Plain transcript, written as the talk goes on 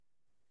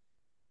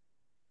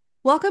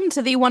Welcome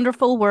to the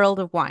wonderful world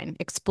of wine,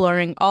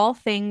 exploring all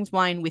things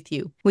wine with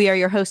you. We are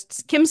your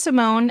hosts, Kim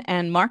Simone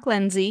and Mark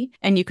Glancy,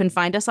 and you can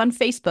find us on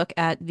Facebook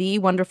at The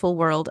Wonderful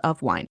World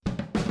of Wine.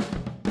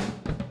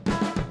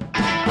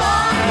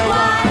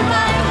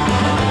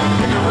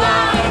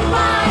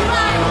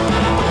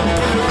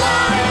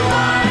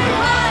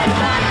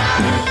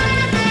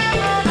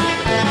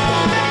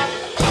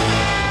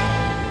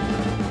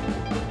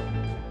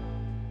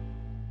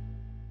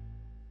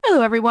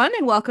 Hello, everyone,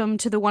 and welcome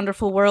to the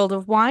wonderful world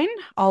of wine.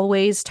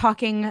 Always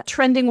talking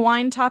trending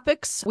wine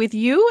topics with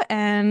you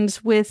and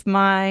with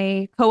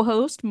my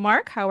co-host,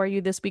 Mark. How are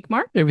you this week,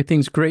 Mark?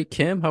 Everything's great,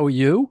 Kim. How are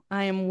you?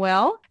 I am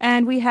well.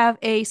 And we have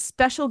a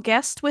special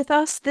guest with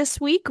us this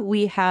week.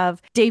 We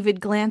have David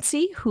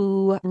Glancy,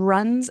 who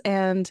runs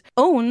and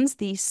owns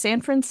the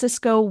San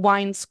Francisco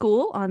Wine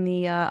School on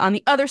the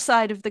other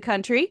side of the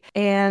country.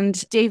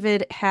 And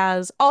David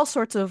has all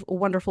sorts of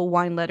wonderful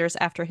wine letters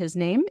after his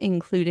name,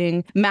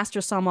 including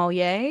Master Sommelier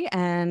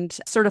and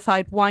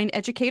certified wine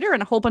educator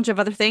and a whole bunch of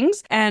other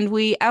things. And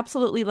we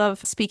absolutely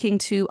love speaking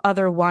to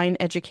other wine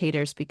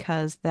educators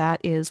because that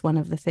is one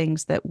of the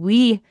things that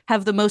we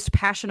have the most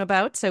passion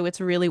about. So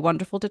it's really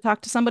wonderful to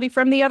talk to somebody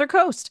from the other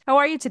coast. How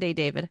are you today,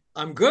 David?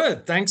 I'm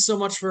good. Thanks so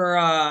much for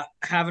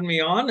having me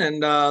on and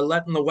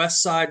letting the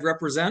West Side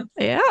represent.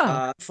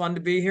 Yeah. Fun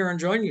to be here and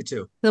join you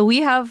two. So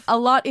we have a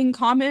lot in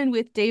common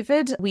with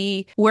David.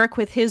 We work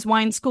with his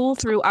wine school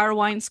through our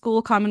wine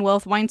school,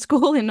 Commonwealth Wine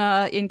School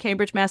in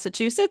Cambridge,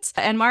 Massachusetts.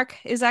 And Mark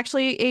is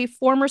actually a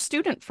former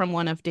student from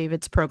one of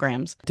David's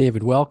programs.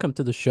 David, welcome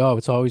to the show.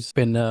 It's always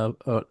been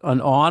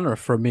an honor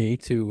for me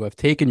to have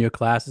taken your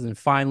classes and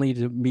finally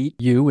to meet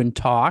you and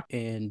talk.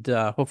 And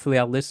hopefully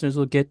our listeners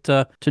will get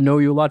to know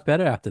you a lot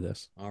better after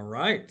this. All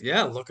right.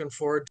 Yeah, looking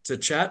forward to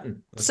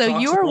chatting. Let's So talk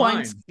some your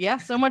wine. yeah,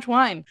 so much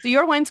wine. So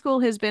your wine school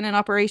has been in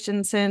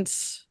operation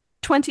since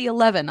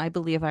 2011, I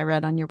believe I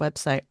read on your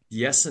website.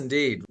 Yes,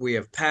 indeed. We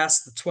have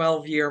passed the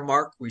 12-year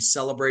mark. We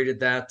celebrated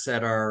that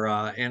at our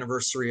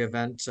anniversary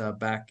event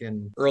back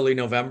in early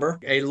November.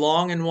 A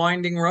long and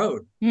winding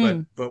road,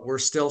 but we're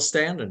still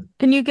standing.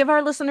 Can you give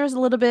our listeners a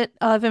little bit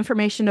of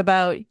information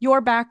about your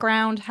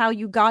background, how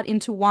you got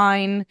into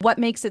wine, what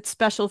makes it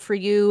special for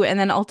you, and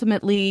then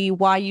ultimately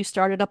why you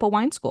started up a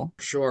wine school?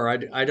 Sure.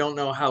 I don't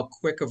know how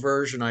quick a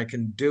version I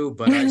can do,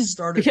 but I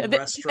started in It's a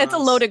restaurants.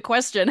 loaded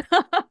question.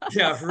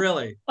 Yeah,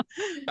 really.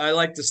 I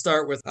like to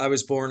start with I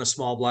was born a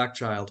small black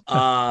child.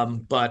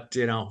 But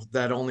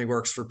that only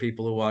works for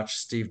people who watched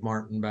Steve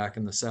Martin back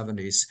in the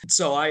 70s.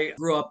 So I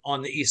grew up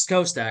on the East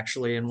Coast,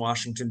 actually, in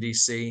Washington,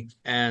 D.C.,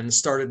 and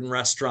started in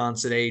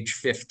restaurants at age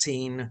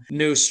 15.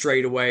 Knew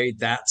straight away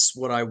that's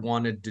what I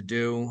wanted to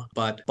do,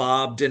 but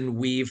bobbed and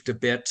weaved a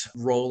bit,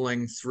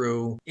 rolling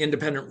through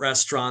independent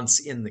restaurants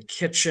in the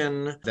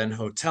kitchen, then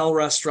hotel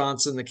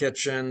restaurants in the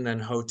kitchen, then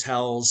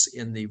hotels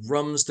in the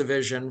rooms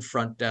division,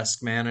 front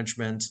desk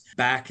management,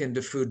 back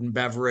into food and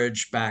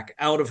beverage, back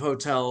out of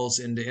hotels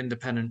into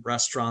independent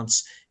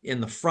restaurants in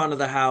the front of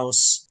the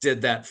house.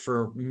 Did that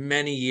for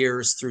many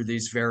years through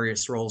these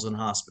various roles in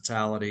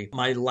hospitality.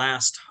 My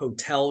last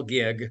hotel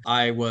gig,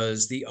 I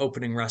was the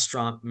opening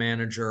restaurant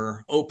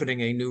manager,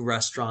 opening a new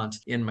restaurant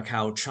in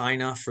Macau,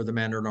 China for the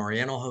Mandarin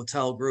Oriental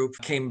Hotel Group.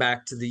 Came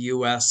back to the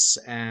US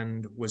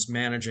and was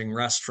managing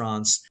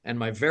restaurants. And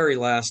my very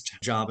last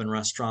job in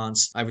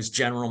restaurants, I was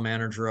general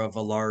manager of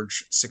a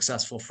large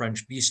successful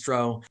French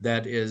bistro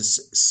that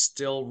is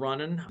still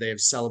running. They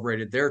have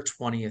celebrated their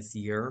 20th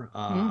year.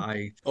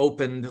 I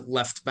opened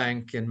Left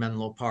Bank in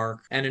Menlo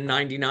Park. And in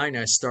 99,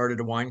 I started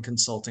a wine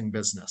consulting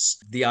business.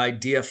 The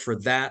idea for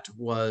that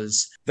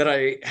was that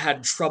I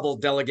had trouble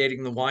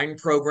delegating the wine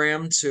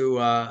program to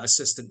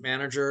assistant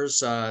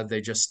managers.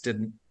 They just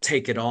didn't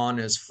take it on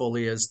as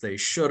fully as they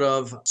should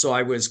have. So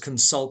I was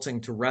consulting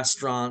to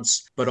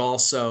restaurants, but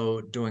also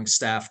doing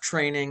staff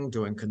training,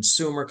 doing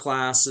consumer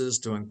classes,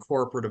 doing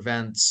corporate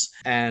events.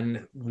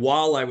 And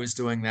while I was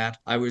doing that,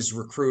 I was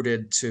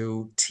recruited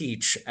to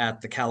teach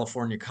at the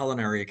California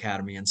Culinary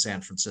Academy in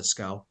San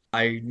Francisco.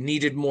 I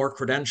needed more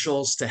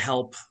credentials to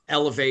help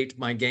elevate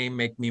my game,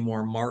 make me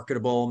more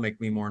marketable,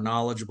 make me more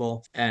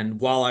knowledgeable. And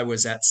while I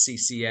was at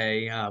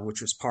CCA,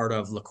 which was part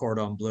of Le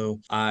Cordon Bleu,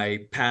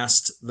 I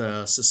passed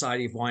the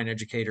Society of Wine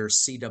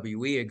Educators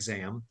CWE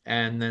exam.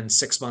 And then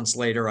 6 months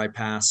later, I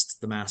passed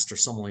the Master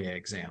Sommelier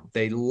exam.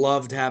 They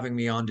loved having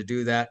me on to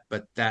do that,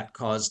 but that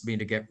caused me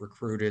to get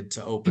recruited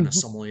to open a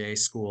sommelier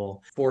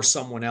school for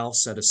someone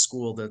else at a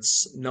school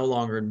that's no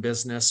longer in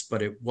business,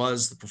 but it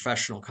was the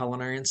Professional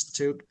Culinary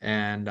Institute.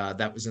 And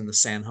that was in the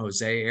San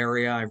Jose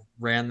area. I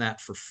ran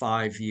that for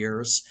 5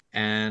 years.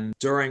 And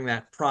during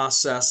that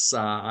process,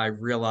 I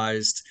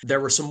realized there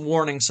were some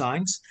warning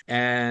signs.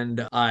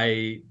 And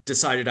I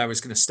decided I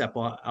was going to step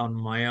on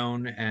my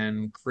own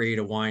and create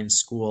a wine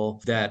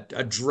school that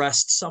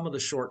addressed some of the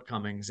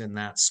shortcomings in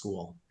that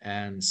school.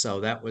 And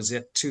so that was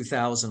it,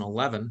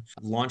 2011.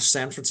 Launched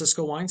San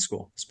Francisco Wine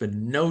School. It's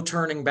been no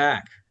turning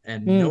back.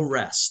 and no Mm.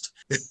 rest.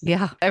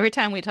 Yeah. Every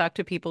time we talk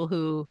to people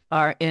who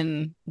are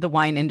in the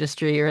wine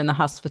industry or in the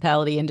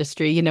hospitality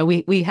industry,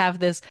 we have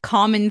this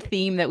common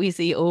theme that we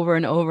see over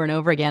and over and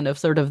over again of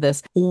sort of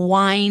this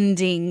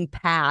winding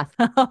path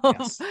of,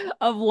 Yes.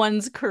 of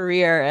one's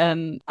career.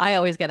 And I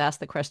always get asked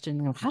the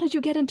question, how did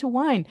you get into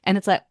wine? And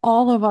it's like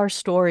all of our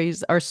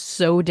stories are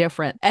so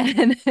different.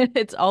 And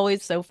it's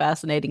always so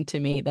fascinating to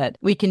me that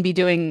we can be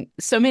doing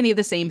so many of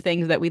the same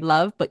things that we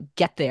love, but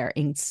get there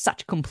in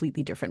such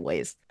completely different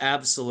ways.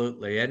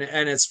 Absolutely. And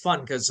it's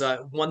fun because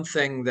one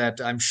thing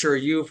that I'm sure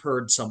you've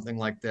heard something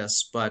like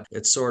this, but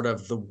it's sort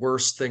of the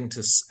worst thing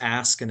to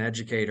ask an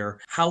educator.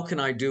 How can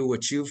I do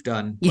what you've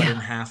done, but Yeah. in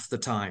half the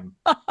time?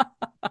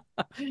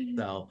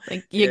 So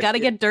Like you it, got to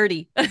it get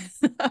dirty.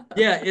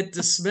 yeah, it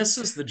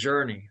dismisses the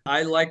journey.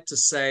 I like to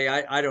say,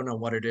 I don't know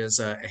what it is,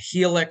 a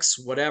helix,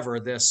 whatever,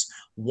 this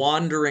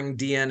wandering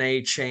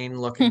DNA chain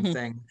looking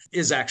thing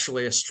is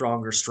actually a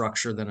stronger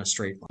structure than a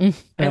straight line.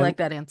 I And like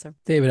that answer.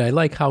 David, I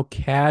like how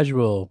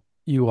casual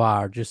you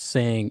are just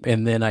saying,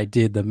 and then I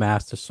did the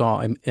master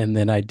song and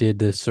then I did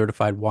the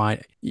certified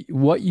wine.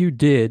 What you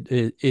did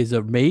is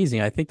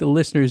amazing. I think the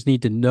listeners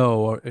need to know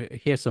or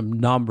hear some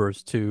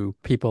numbers to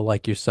people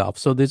like yourself.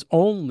 So there's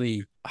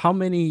only how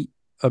many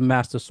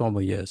master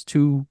sommeliers?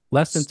 Two,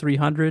 less than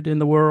 300 in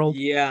the world?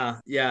 Yeah.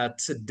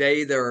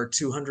 Today there are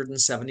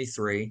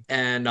 273,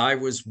 and I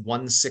was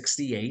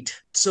 168.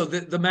 So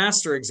the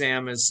master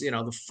exam is,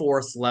 the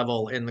fourth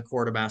level in the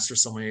Court of Master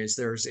Sommeliers.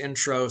 There's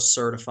intro,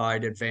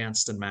 certified,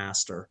 advanced, and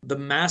master. The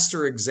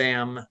master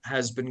exam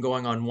has been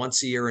going on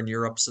once a year in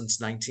Europe since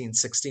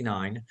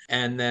 1969,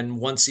 and then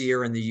once a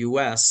year in the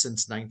US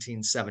since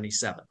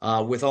 1977.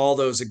 With all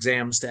those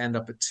exams to end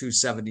up at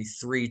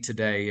 273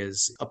 today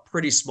is a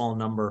pretty small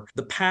number.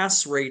 The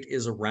pass rate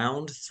is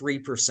around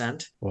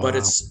 3%, but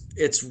Wow.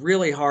 it's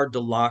really hard to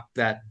lock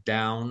that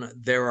down.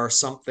 There are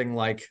something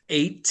like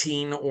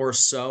 18 or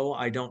so,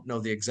 I don't know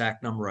the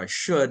exact number, I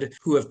should,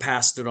 who have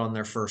passed it on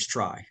their first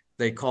try.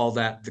 They call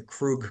that the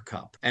Krug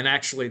Cup. And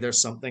actually,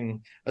 there's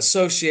something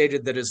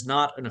associated that is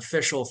not an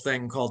official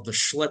thing called the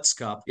Schlitz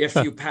Cup. If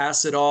you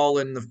pass it all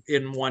in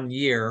 1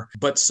 year,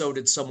 but so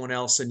did someone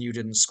else and you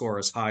didn't score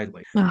as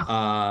highly.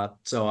 Oh,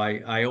 So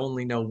I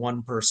only know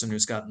one person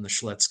who's gotten the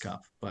Schlitz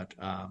Cup, but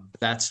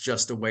that's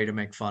just a way to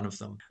make fun of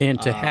them. And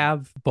to Um,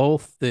 have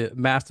both the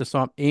master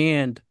som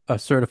and a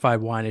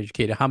certified wine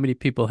educator, how many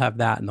people have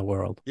that in the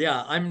world?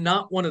 Yeah, I'm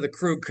not one of the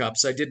Krug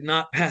Cups. I did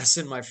not pass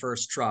in my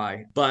first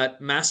try,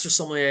 but Master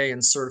Sommelier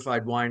and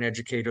Certified Wine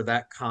Educator,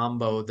 that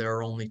combo, there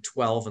are only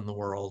 12 in the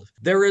world.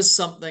 There is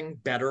something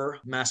better,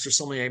 Master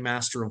Sommelier,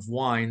 Master of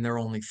Wine. There are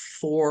only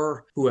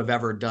four who have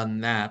ever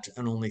done that,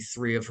 and only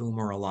three of whom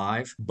are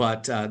alive.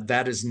 But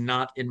that is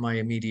not in my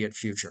immediate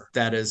future.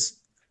 That is,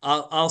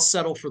 I'll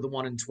settle for the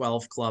 1 in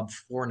 12 club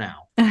for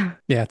now.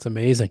 Yeah, it's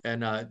amazing.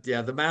 And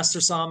yeah, the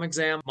Master Som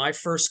exam, my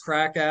first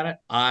crack at it,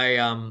 I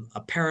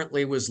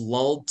apparently was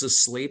lulled to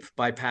sleep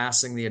by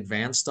passing the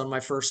advanced on my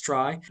first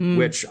try, mm.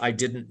 which I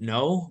didn't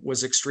know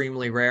was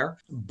extremely rare.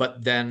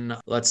 But then,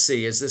 let's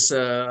see, is this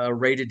a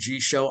rated G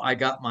show? I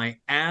got my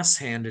ass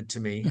handed to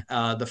me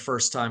the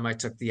first time I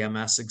took the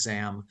MS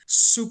exam.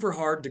 Super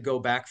hard to go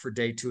back for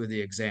day two of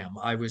the exam.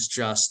 I was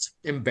just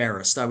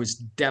embarrassed. I was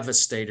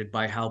devastated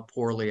by how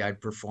poorly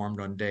I'd performed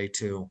on day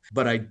two.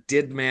 But I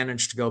did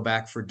manage to go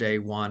back for day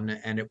one,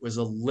 and it was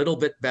a little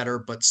bit better,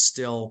 but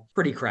still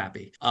pretty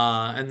crappy.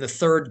 And the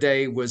third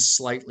day was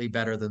slightly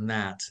better than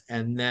that.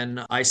 And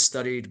then I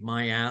studied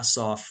my ass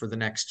off for the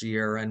next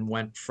year and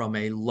went from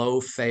a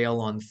low fail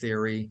on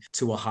theory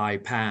to a high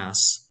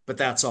pass. But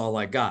that's all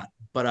I got.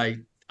 But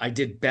I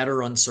did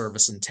better on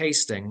service and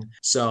tasting.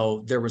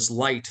 So there was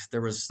light,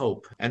 there was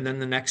hope. And then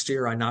the next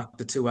year, I knocked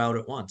the two out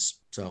at once.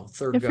 So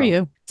third Good for go.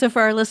 you. So,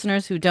 for our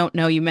listeners who don't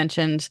know, you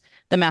mentioned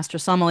the Master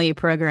Sommelier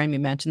program, you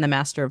mentioned the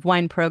Master of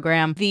Wine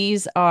program.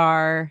 These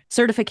are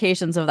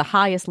certifications of the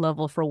highest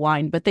level for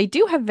wine, but they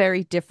do have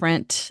very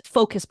different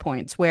focus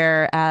points.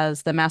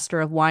 Whereas the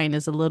Master of Wine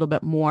is a little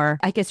bit more,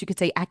 I guess you could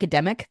say,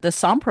 academic. The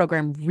Somm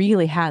program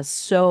really has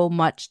so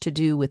much to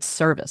do with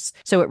service.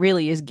 So, it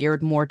really is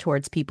geared more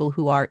towards people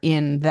who are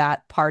in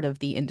that part of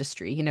the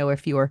industry.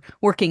 If you're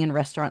working in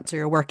restaurants or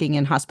you're working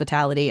in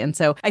hospitality. And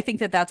so, I think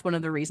that that's one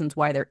of the reasons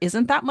why there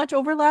isn't that much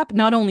overlap,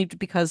 not only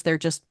because they're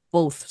just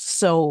both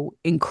so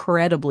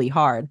incredibly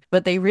hard,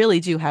 but they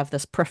really do have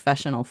this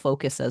professional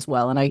focus as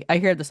well. And I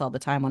hear this all the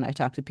time when I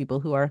talk to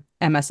people who are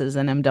MSs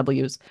and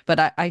MWs,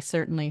 but I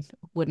certainly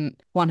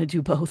wouldn't want to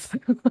do both.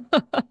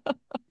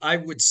 I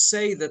would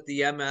say that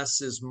the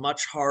MS is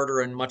much harder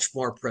and much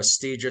more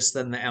prestigious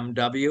than the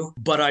MW,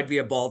 but I'd be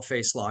a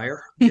bald-faced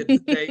liar.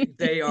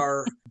 They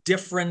are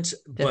different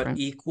but Different.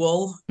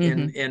 equal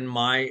Hmm. in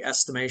my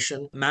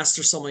estimation.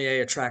 Master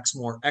Sommelier attracts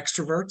more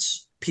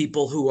extroverts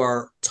people who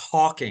are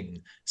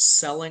talking,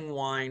 selling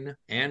wine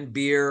and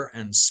beer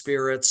and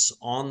spirits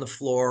on the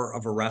floor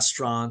of a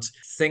restaurant,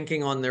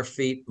 thinking on their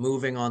feet,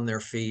 moving on their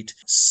feet,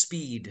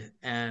 speed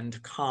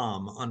and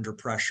calm under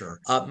pressure.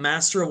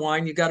 Master of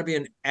Wine, you got to be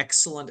an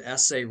excellent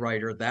essay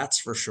writer, that's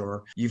for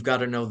sure. You've got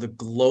to know the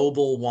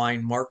global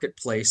wine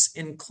marketplace,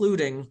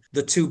 including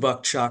the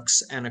 $2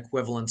 chucks and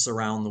equivalents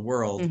around the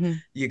world. Mm-hmm.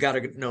 You got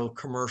to know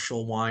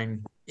commercial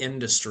wine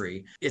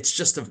industry. It's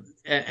just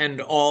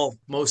and all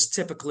most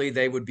typically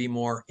they would be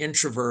more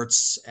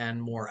introverts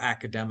and more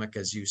academic,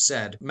 as you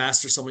said.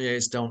 Master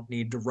sommeliers don't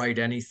need to write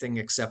anything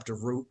except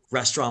a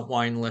restaurant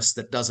wine list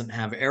that doesn't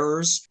have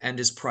errors and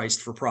is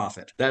priced for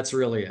profit. That's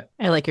really it.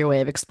 I like your way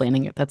of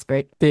explaining it. That's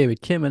great.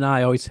 David, Kim and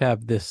I always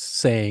have this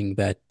saying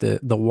that the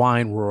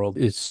wine world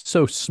is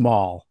so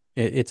small.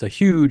 It's a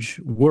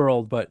huge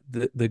world, but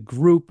the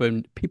group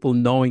and people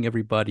knowing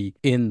everybody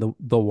in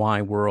the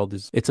wine world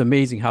it's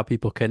amazing how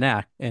people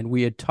connect. And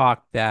we had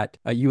talked that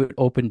you had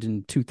opened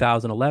in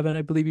 2011,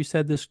 I believe you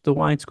said the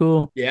wine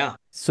school. Yeah.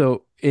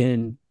 So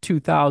in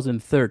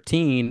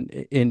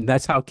 2013, and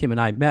that's how Kim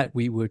and I met,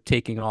 we were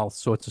taking all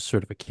sorts of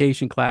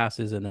certification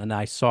classes, and then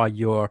I saw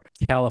your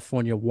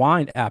California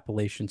Wine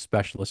Appellation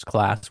Specialist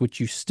class, which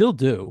you still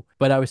do.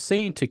 But I was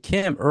saying to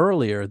Kim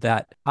earlier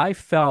that I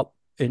felt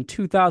in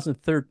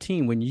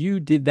 2013, when you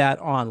did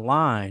that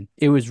online,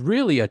 it was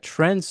really a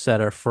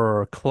trendsetter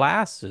for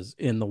classes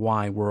in the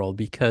wine world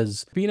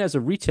because being as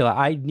a retailer,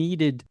 I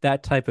needed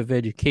that type of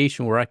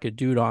education where I could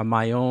do it on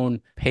my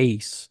own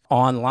pace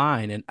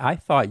online. And I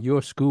thought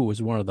your school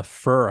was one of the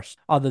first,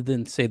 other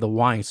than, say, the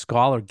Wine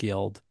Scholar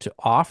Guild, to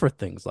offer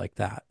things like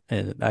that.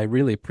 And I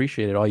really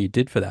appreciated all you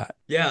did for that.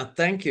 Yeah,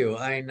 thank you.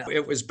 I know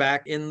it was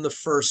back in the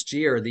first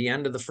year, the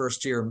end of the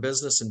first year in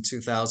business in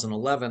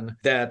 2011,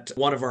 that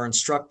one of our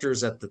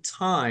instructors at the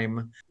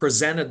time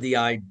presented the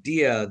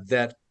idea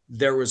that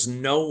there was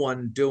no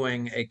one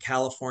doing a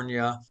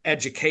California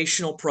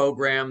educational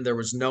program. There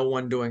was no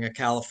one doing a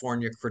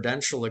California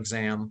credential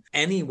exam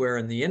anywhere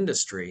in the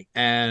industry.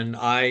 And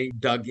I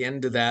dug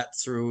into that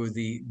through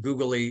the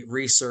googly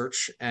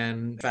research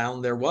and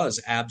found there was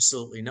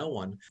absolutely no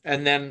one.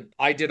 And then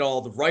I did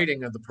all the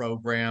writing of the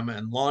program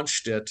and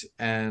launched it.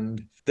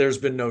 And there's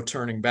been no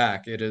turning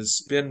back. It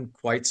has been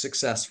quite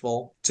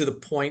successful to the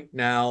point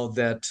now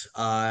that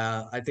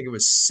I think it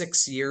was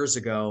 6 years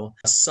ago,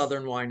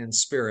 Southern Wine and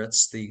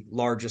Spirits, the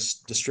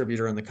largest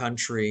distributor in the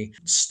country,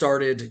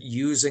 started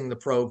using the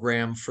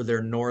program for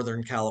their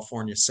Northern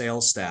California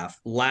sales staff.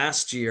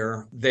 Last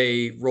year,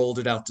 they rolled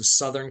it out to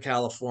Southern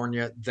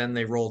California, then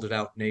they rolled it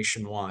out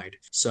nationwide.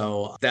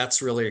 So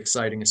that's really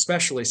exciting,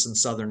 especially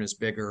since Southern is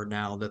bigger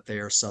now that they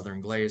are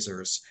Southern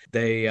Glazers.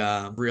 They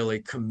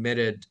really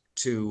committed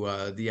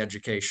to the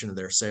education of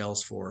their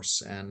sales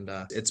force. And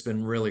it's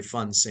been really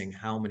fun seeing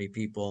how many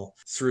people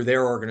through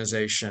their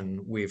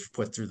organization we've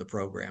put through the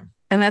program.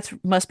 And that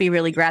must be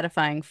really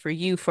gratifying for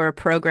you for a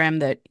program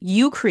that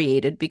you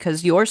created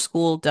because your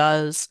school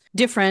does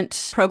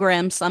different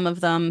programs, some of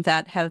them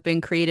that have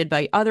been created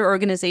by other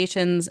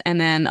organizations,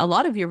 and then a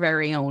lot of your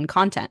very own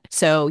content.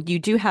 So you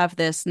do have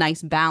this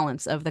nice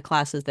balance of the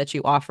classes that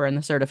you offer and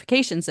the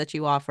certifications that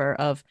you offer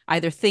of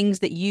either things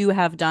that you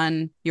have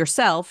done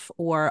yourself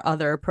or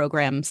other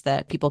programs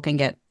that people can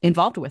get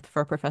involved with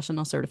for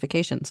professional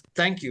certifications.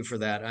 Thank you for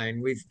that.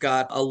 We've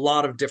got a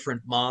lot of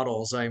different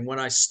models. When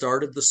I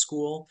started the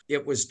school,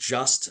 it was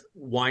just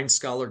Wine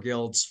Scholar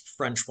Guild's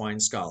French Wine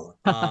Scholar.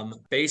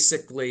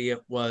 Basically,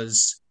 it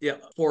was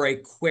for a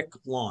quick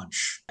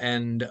launch.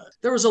 And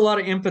there was a lot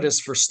of impetus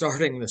for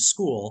starting the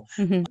school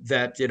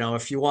that,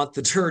 if you want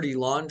the dirty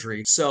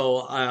laundry.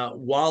 So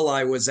while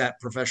I was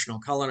at Professional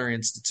Culinary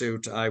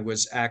Institute, I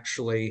was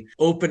actually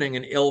opening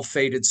an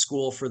ill-fated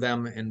school for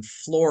them in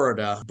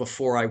Florida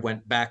before I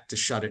went back to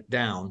shut it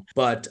down.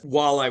 But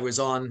while I was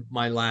on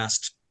my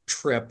last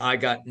trip, I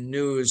got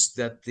news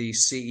that the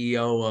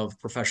CEO of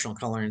Professional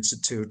Culinary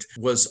Institute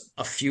was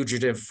a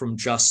fugitive from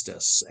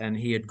justice and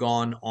he had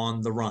gone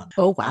on the run.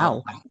 Oh,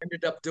 wow.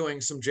 Ended up doing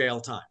some jail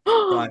time.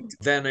 But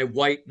then a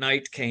white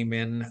knight came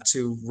in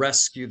to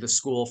rescue the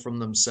school from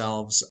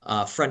themselves.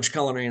 French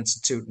Culinary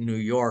Institute in New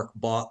York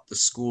bought the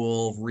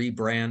school,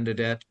 rebranded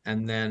it,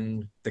 and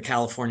then the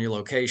California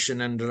location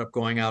ended up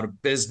going out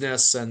of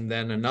business. And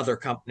then another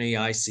company,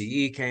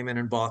 ICE, came in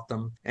and bought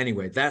them.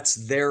 Anyway,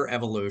 that's their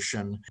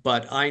evolution.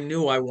 But I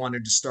knew I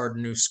wanted to start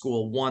a new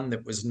school, one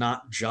that was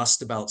not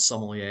just about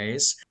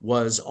sommeliers,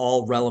 was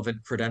all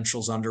relevant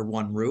credentials under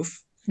one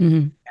roof.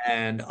 Mm-hmm.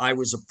 And I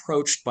was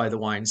approached by the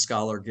Wine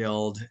Scholar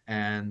Guild,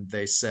 and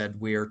they said,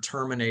 we are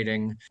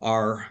terminating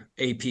our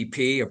APP,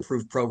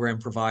 approved program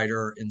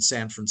provider in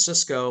San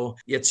Francisco.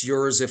 It's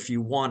yours if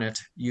you want it.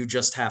 You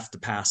just have to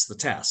pass the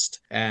test.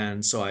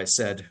 And so I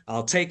said,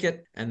 I'll take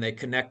it. And they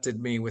connected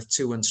me with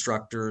two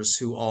instructors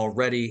who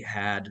already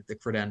had the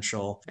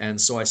credential. And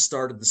so I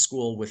started the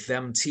school with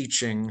them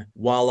teaching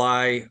while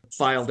I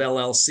filed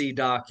LLC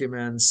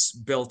documents,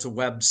 built a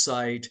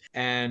website,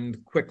 and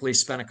quickly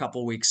spent a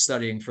couple weeks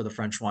studying for the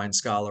French Wine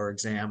Scholar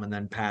exam and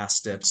then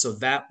passed it. So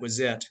that was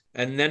it.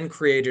 And then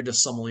created a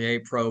sommelier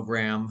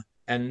program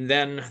and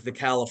then the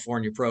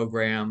California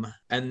program,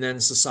 and then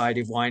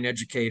Society of Wine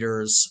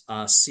Educators,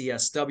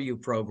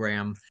 CSW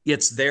program.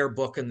 It's their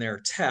book and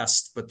their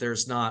test, but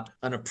there's not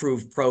an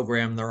approved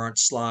program. There aren't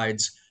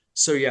slides.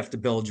 So you have to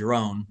build your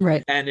own.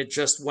 Right. And it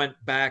just went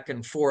back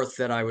and forth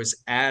that I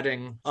was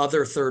adding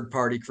other third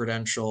party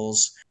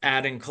credentials,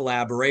 adding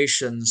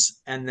collaborations,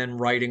 and then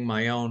writing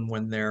my own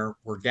when there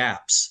were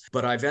gaps.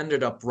 But I've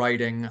ended up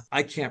writing,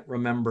 I can't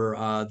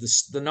remember,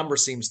 the number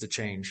seems to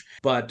change,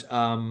 but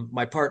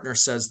my partner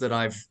says that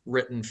I've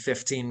written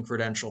 15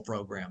 credential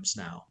programs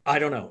now. I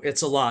don't know,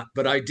 it's a lot,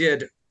 but I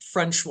did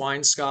French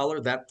Wine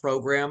Scholar, that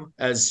program,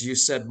 as you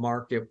said,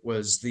 Mark, it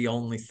was the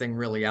only thing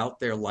really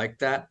out there like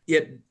that.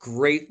 It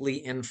greatly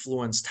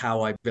influenced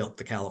how I built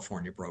the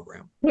California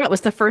program. That was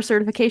the first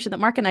certification that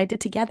Mark and I did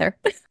together.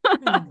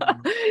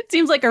 It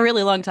seems like a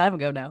really long time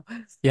ago now.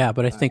 Yeah,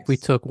 but I think we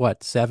Nice. took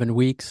what, 7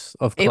 weeks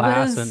of It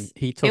class, and was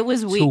he it took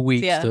was two weeks,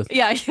 weeks yeah. to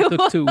Yeah. he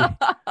took 2 weeks.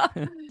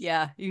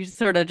 Yeah, you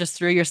sort of just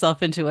threw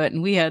yourself into it,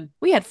 and we had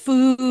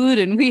food,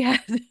 and we had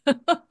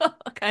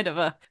kind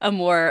of a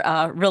more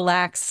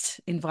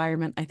relaxed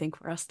environment, I think,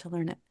 for us to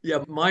learn it.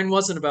 Yeah, mine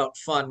wasn't about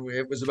fun.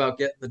 It was about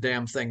getting the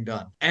damn thing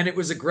done. And it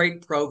was a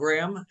great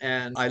program,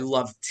 and I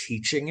loved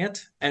teaching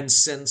it. And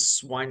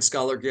since Wine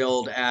Scholar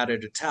Guild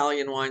added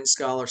Italian Wine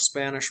Scholar,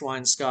 Spanish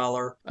Wine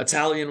Scholar,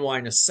 Italian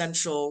Wine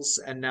Essentials,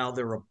 and now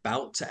they're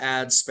about to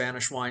add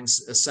Spanish Wine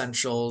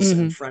Essentials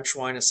and Hmm. French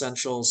Wine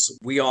Essentials,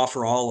 we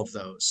offer all of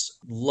those.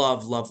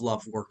 Love, love,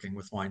 love working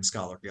with Wine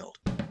Scholar Guild.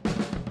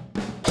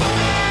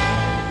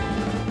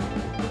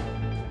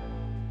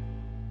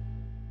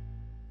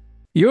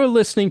 You're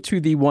listening to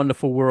The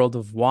Wonderful World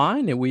of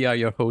Wine, and we are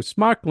your hosts,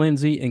 Mark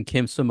Lindsay and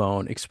Kim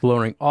Simone,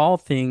 exploring all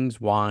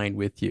things wine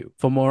with you.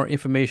 For more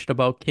information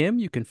about Kim,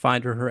 you can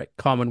find her at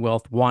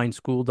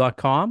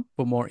commonwealthwineschool.com.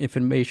 For more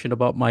information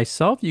about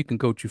myself, you can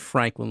go to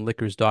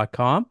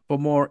franklinliquors.com. For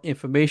more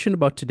information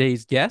about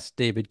today's guest,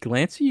 David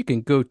Glancy, you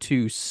can go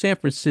to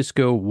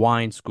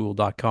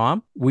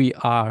sanfranciscowineschool.com. We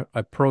are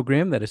a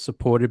program that is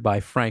supported by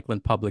Franklin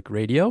Public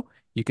Radio.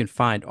 You can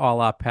find all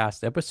our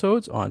past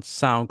episodes on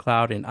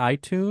SoundCloud and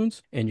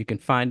iTunes, and you can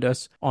find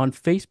us on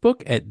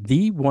Facebook at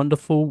The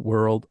Wonderful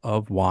World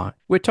of Wine.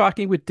 We're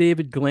talking with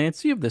David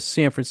Glancy of the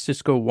San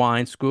Francisco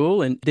Wine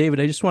School. And David,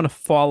 I just want to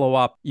follow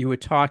up. You were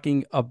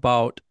talking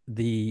about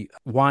the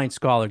Wine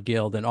Scholar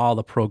Guild and all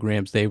the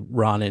programs they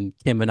run, and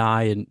Kim and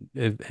I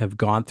have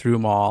gone through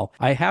them all.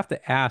 I have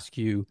to ask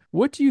you,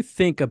 what do you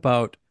think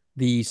about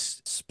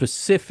these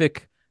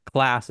specific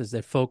classes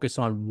that focus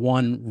on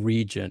one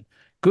region?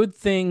 Good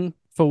thing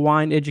for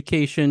wine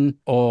education,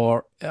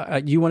 or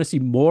you want to see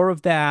more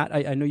of that?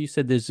 I know you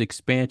said there's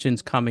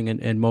expansions coming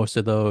in most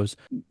of those.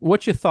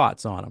 What's your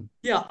thoughts on them?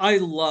 Yeah, I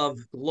love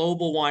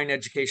global wine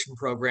education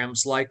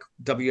programs like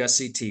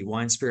WSET,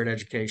 Wine Spirit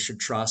Education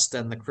Trust,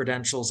 and the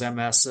Credentials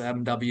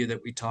MSMW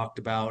that we talked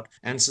about,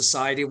 and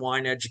Society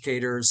Wine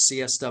Educators,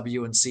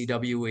 CSW and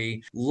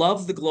CWE.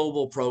 Love the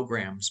global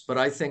programs, but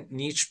I think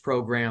niche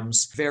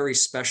programs, very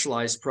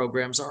specialized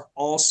programs, are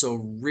also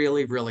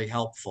really, really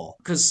helpful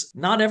because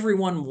not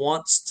everyone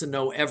wants to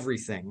know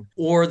everything,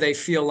 or they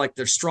feel like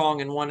they're strong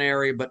in one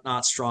area but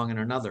not strong in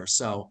another.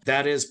 So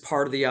that is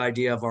part of the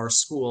idea of our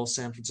school,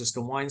 San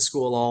Francisco Wine School,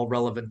 all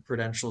relevant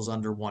credentials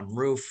under one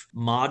roof,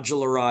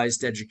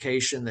 modularized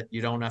education that you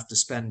don't have to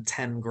spend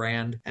 10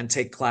 grand and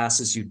take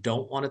classes you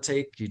don't want to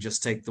take. You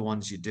just take the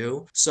ones you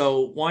do.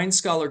 So Wine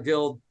Scholar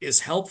Guild is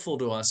helpful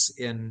to us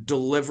in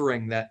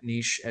delivering that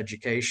niche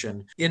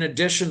education. In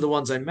addition to the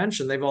ones I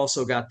mentioned, they've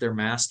also got their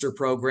master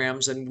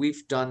programs, and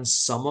we've done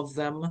some of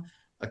them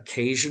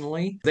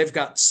occasionally. They've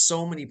got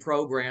so many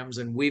programs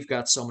and we've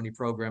got so many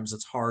programs,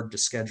 it's hard to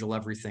schedule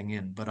everything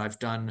in. But I've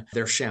done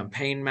their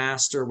Champagne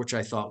Master, which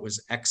I thought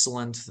was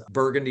excellent,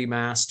 Burgundy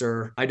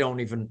Master. I don't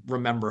even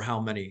remember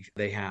how many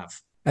they have.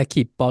 I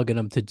keep bugging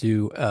them to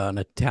do an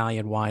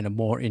Italian wine, a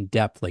more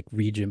in-depth, like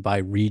region by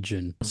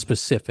region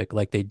specific,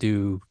 like they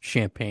do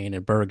Champagne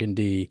and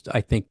Burgundy.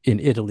 I think in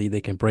Italy, they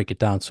can break it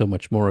down so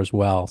much more as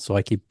well. So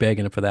I keep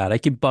begging them for that. I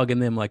keep bugging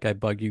them like I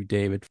bug you,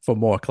 David, for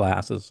more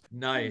classes.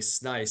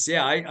 Nice, nice.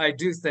 Yeah, I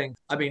do think,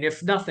 I mean,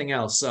 if nothing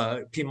else,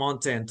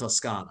 Piemonte and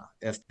Toscana,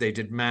 if they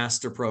did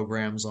master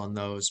programs on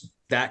those,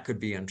 that could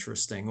be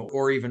interesting,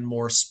 or even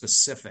more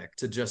specific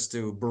to just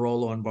do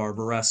Barolo and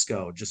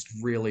Barbaresco, just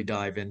really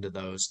dive into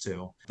those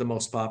two, the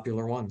most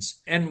popular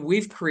ones. And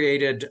we've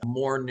created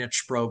more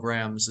niche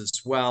programs as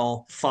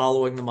well,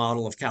 following the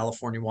model of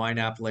California Wine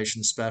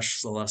Appellation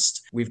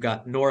Specialist. We've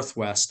got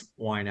Northwest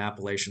Wine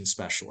Appellation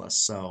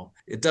Specialist. So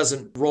it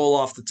doesn't roll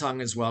off the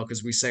tongue as well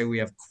because we say we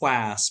have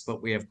QUAS,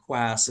 but we have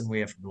QUAS and we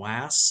have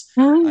NWAS.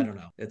 I don't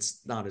know.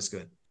 It's not as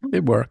good.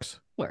 It works.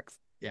 Works.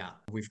 Yeah,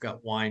 we've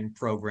got wine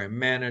program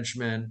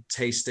management,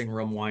 tasting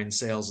room wine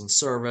sales and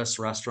service,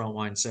 restaurant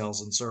wine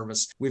sales and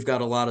service. We've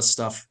got a lot of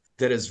stuff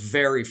that is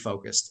very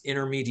focused.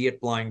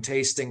 Intermediate blind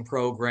tasting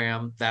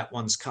program. That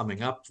one's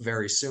coming up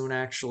very soon,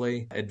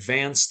 actually.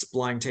 Advanced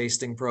blind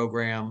tasting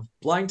program.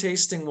 Blind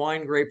tasting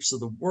wine grapes of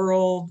the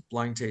world.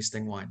 Blind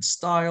tasting wine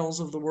styles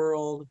of the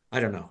world. I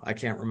don't know. I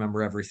can't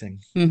remember everything.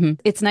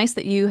 It's nice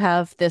that you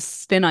have this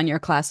spin on your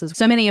classes.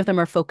 So many of them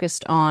are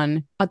focused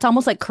on, it's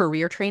almost like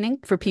career training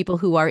for people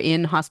who are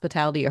in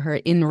hospitality or who are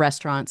in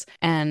restaurants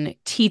and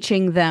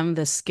teaching them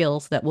the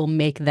skills that will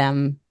make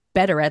them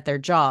better at their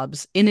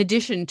jobs, in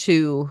addition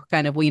to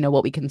kind of,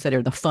 what we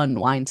consider the fun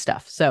wine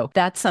stuff. So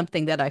that's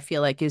something that I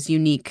feel like is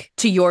unique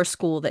to your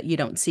school that you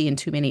don't see in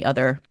too many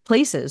other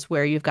places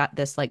where you've got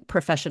this like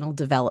professional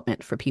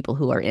development for people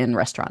who are in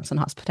restaurants and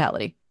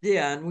hospitality.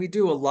 Yeah, and we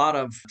do a lot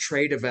of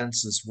trade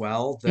events as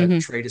well that Hmm.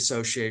 trade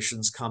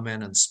associations come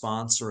in and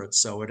sponsor it.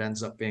 So it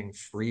ends up being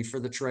free for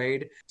the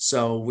trade.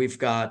 So we've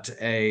got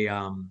a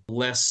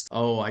list.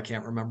 Oh, I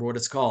can't remember what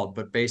it's called,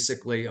 but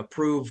basically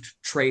approved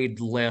trade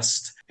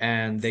list.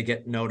 And they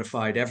get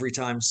notified every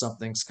time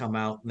something's come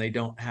out, and they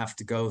don't have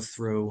to go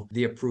through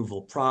the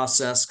approval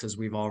process because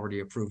we've already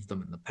approved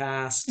them in the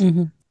past.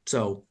 Hmm.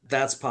 So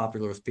that's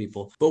popular with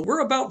people. But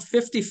we're about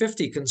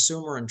 50-50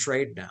 consumer and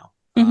trade now.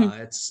 Hmm.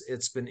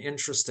 It's been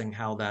interesting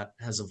how that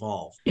has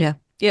evolved. Yeah.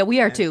 Yeah,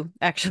 we are And too,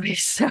 actually.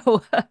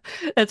 So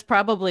it's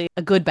probably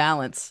a good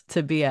balance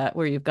to be at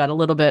where you've got a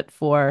little bit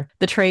for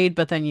the trade,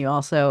 but then you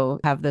also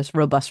have this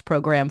robust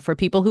program for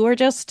people who are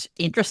just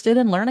interested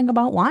in learning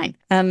about wine.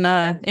 And,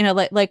 and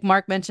like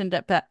Mark mentioned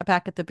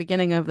back at the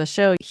beginning of the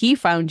show, he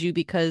found you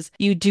because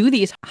you do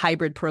these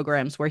hybrid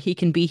programs where he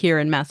can be here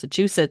in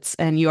Massachusetts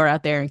and you're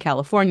out there in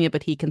California,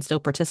 but he can still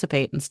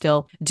participate and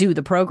still do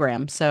the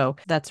program. So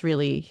that's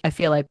really, I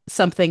feel like,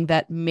 something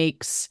that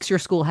makes your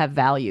school have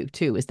value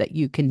too, is that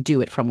you can do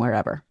it from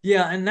wherever.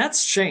 yeah, and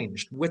that's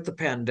changed with the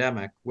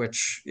pandemic,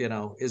 which,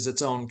 is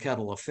its own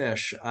kettle of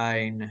fish.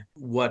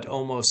 What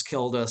almost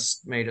killed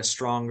us made us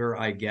stronger,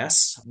 I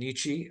guess,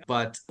 Nietzsche.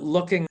 But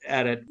looking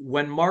at it,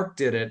 when Mark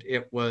did it,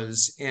 it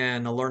was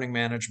in a learning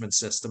management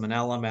system, an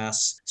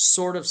LMS,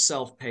 sort of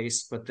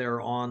self-paced, but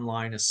they're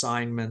online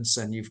assignments,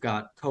 and you've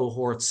got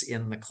cohorts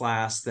in the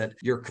class that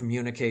you're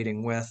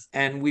communicating with.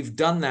 And we've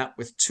done that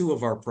with two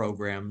of our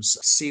programs,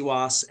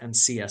 CWAS and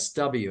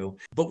CSW.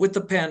 But with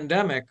the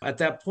pandemic, at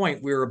that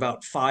point, we were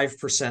about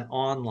 5%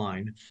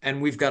 online.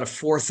 And we've got a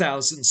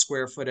 4,000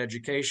 square foot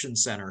education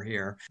center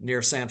here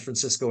near San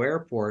Francisco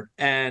Airport.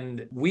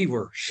 And we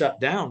were shut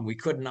down. We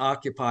couldn't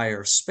occupy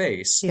our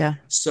space. Yeah.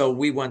 So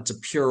we went to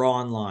pure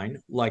online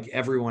like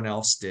everyone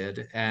else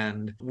did.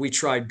 And we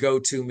tried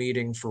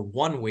GoToMeeting for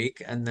 1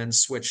 week and then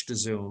switched to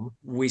Zoom.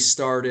 We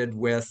started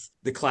with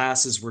the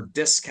classes were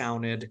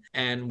discounted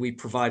and we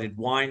provided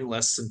wine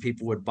lists and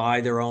people would buy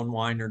their own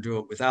wine or do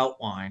it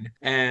without wine.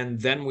 And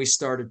then we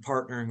started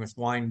partnering with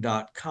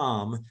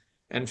wine.com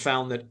and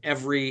found that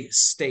every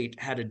state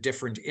had a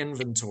different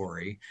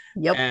inventory.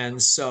 Yep.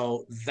 And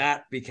so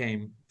that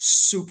became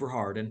super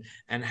hard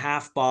and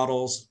half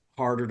bottles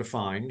harder to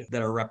find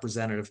that are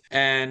representative.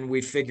 And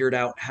we figured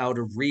out how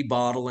to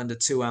rebottle into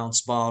 2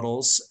 ounce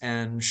bottles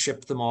and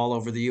ship them all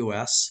over the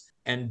US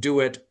and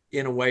do it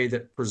in a way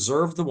that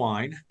preserved the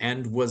wine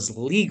and was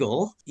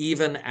legal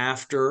even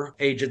after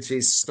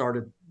agencies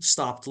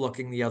stopped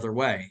looking the other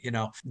way.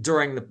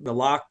 During the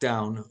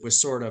lockdown, it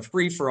was sort of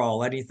free for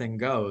all, anything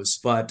goes.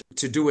 But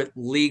to do it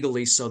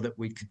legally so that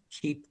we could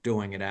keep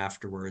doing it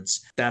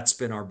afterwards, that's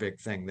been our big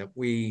thing, that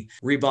we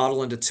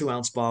rebottle into 2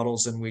 ounce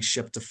bottles and we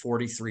ship to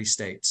 43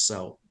 states.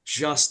 So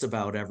just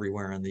about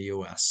everywhere in the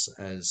US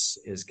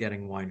is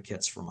getting wine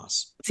kits from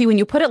us. See, when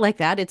you put it like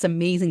that, it's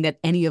amazing that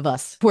any of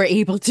us were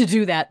able to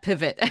do that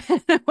pivot.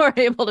 We're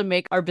able to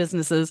make our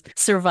businesses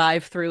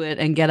survive through it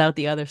and get out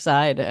the other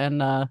side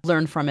and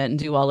learn from it and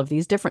do all of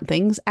these different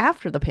things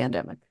after the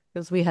pandemic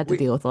because we had to We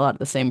deal with a lot of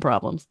the same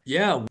problems.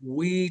 Yeah,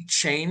 we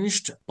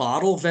changed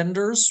bottle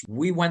vendors.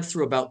 We went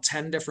through about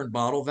 10 different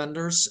bottle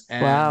vendors,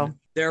 and Wow.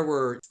 there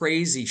were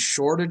crazy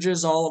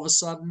shortages all of a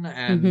sudden.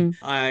 And Hmm.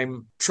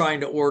 I'm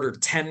trying to order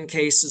 10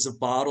 cases of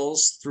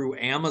bottles through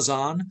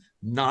Amazon,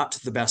 not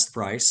the best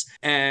price,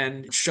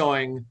 and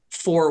showing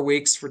 4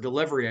 weeks for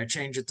delivery. I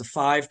change it to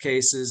 5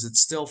 cases, it's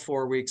still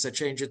 4 weeks. I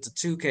change it to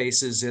 2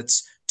 cases,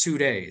 it's 2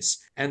 days.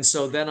 And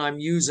so then I'm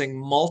using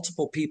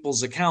multiple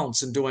people's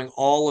accounts and doing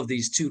all of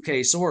these 2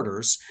 case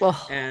orders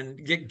Oh,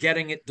 and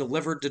getting it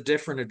delivered to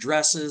different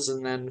addresses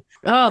and then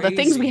oh, the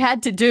things we crazy.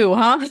 had to do,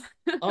 huh?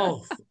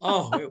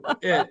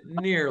 It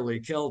nearly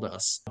killed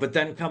us. But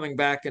then coming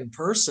back in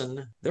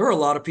person, there were a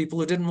lot of people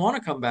who didn't want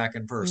to come back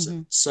in person.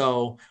 Hmm.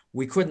 So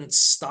we couldn't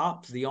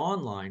stop the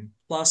online.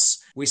 Plus,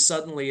 we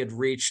suddenly had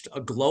reached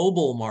a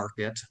global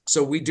market.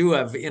 So we do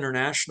have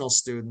international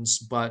students,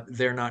 but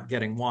they're not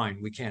getting wine.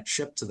 We can't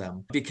ship to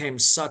them. It became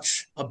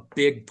such a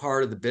big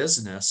part of the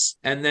business.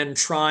 And then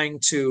trying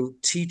to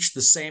teach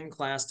the same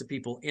class to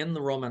people in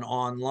the room and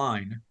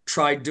online.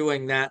 Tried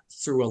doing that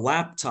through a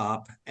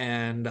laptop,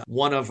 and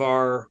one of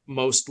our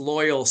most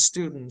loyal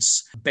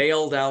students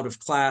bailed out of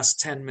class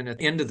 10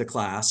 minutes into the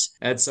class.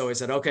 And so he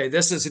said, okay,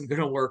 this isn't going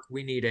to work.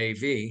 We need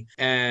AV.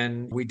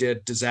 And we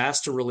did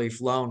disaster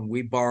relief loan.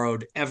 We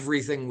borrowed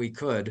everything we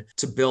could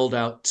to build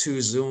out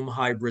 2 Zoom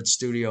hybrid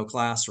studio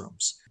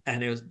classrooms.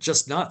 And it was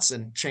just nuts,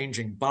 and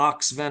changing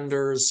box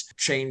vendors,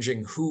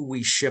 changing who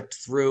we shipped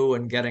through,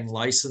 and getting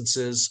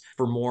licenses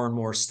for more and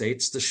more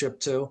states to ship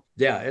to.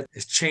 Yeah,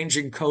 it's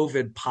changing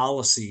COVID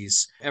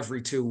policies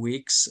every 2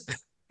 weeks.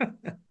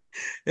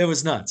 It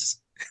was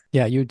nuts.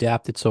 Yeah, you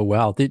adapted so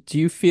well. Do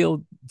you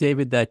feel,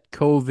 David, that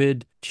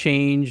COVID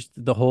changed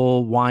the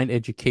whole wine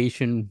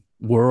education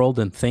world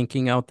and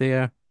thinking out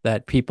there?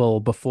 That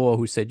people before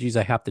who said, geez,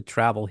 I have to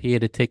travel here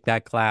to take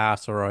that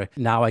class, or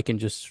now I can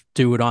just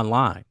do it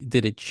online.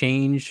 Did it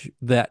change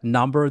that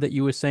number that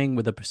you were saying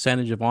with the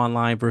percentage of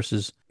online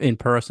versus in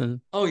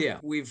person? Oh, yeah.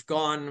 We've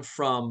gone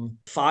from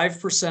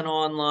 5%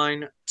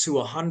 online to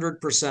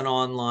 100%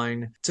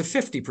 online to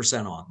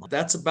 50% online.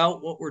 That's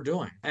about what we're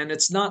doing. And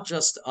it's not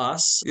just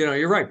us.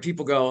 You're right.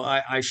 People go,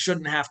 I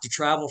shouldn't have to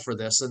travel for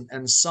this.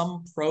 And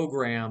some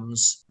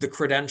programs, the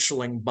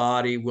credentialing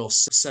body will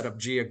set up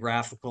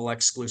geographical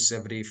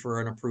exclusivity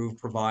for an approved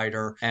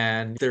provider.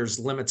 And there's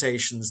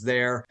limitations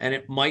there. And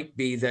it might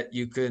be that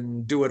you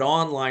can do it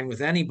online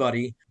with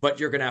anybody, but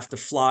you're going to have to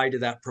fly to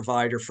that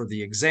provider for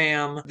the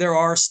exam. There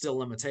are still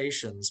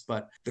limitations,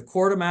 but the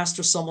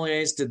quartermaster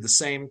sommeliers did the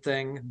same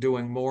thing,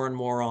 doing more and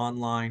more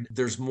online.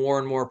 There's more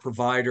and more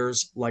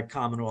providers like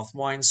Commonwealth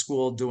Wine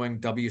School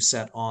doing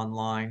WSET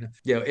online.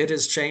 It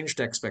has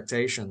changed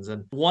expectations.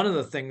 And one of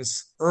the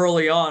things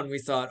early on, we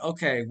thought,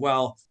 okay,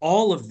 well,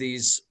 all of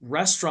these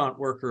restaurant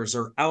workers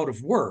are out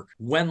of work.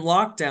 When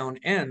lockdown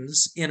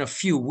ends in a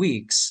few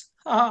weeks,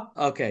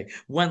 okay.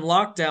 When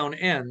lockdown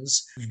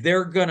ends,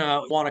 they're going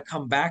to want to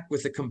come back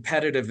with a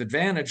competitive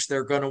advantage.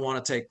 They're going to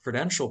want to take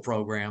credential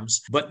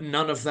programs, but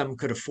none of them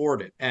could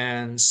afford it.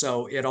 And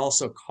so it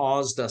also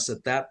caused us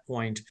at that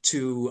point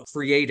to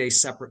create a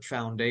separate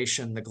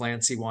foundation, the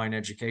Glancy Wine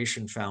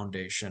Education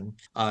Foundation,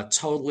 a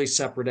totally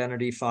separate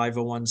entity,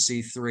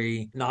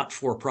 501c3, not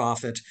for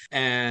profit.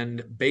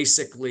 And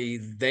basically,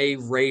 they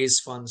raise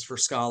funds for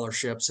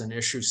scholarships and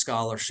issue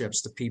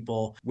scholarships to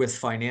people with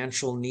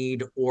financial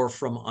need or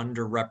from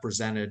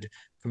underrepresented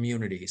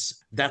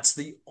communities. That's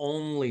the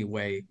only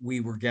way we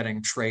were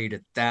getting trade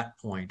at that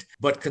point.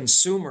 But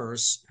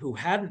consumers who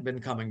hadn't been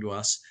coming to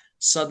us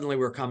suddenly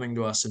were coming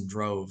to us in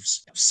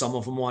droves. Some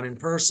of them want in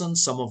person,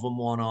 some of them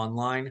want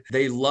online.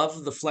 They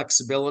love the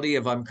flexibility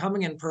of, I'm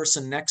coming in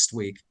person next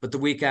week, but the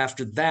week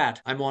after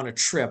that, I'm on a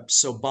trip.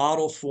 So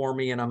bottle for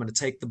me, and I'm going to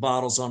take the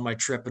bottles on my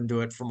trip and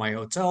do it from my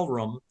hotel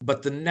room.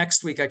 But the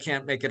next week I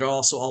can't make it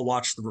also. I'll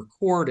watch the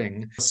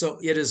recording. So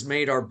it has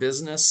made our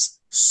business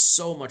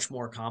so much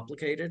more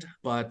complicated,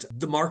 but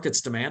the market's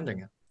demanding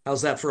it.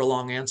 How's that for a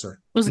long answer?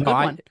 It was a No, good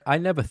I one. I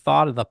never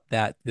thought of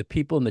that. The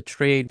people in the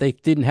trade, they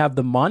didn't have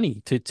the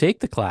money to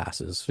take the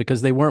classes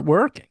because they weren't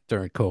working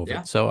during Yeah.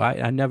 COVID. So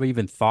I never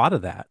even thought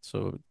of that.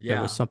 So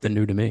that was Yeah. something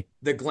new to me.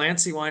 The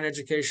Glancy Wine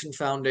Education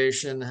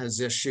Foundation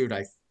has issued,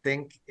 I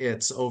think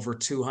it's over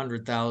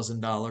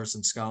 $200,000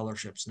 in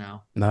scholarships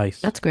now. Nice.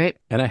 That's great.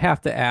 And I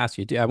have to ask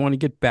you, I want to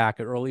get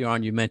back. Early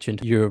on, you mentioned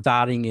you're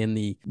starting in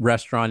the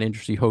restaurant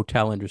industry,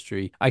 hotel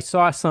industry. I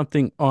saw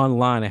something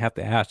online. I have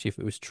to ask you if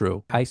it was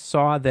true. I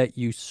saw that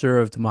you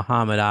served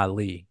Muhammad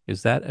Ali.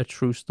 Is that a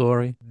true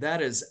story?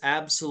 That is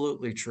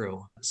absolutely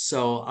true.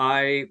 So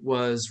I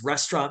was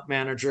restaurant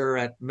manager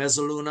at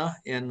Mezzaluna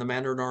in the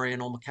Mandarin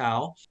Oriental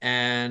Macau,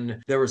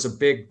 and there was a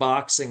big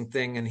boxing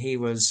thing, and he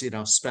was,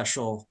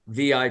 special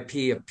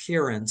VIP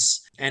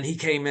appearance. And he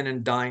came in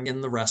and dined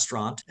in the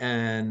restaurant.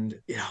 And,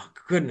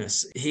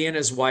 goodness, he and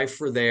his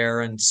wife were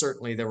there. And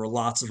certainly there were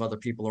lots of other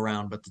people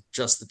around, but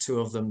just the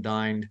two of them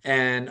dined.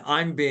 And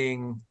I'm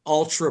being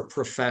ultra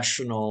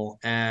professional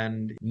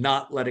and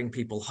not letting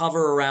people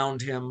hover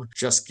around him,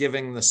 just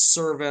giving the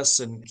service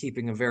and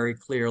keeping a very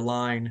clear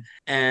line.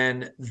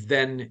 And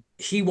then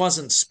he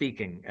wasn't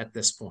speaking at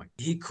this point.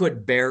 He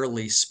could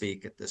barely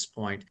speak at this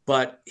point,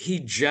 but he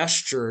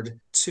gestured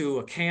to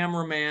a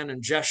cameraman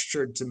and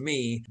gestured to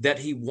me that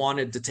he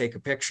wanted to take a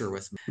picture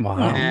with me. Wow.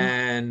 Oh,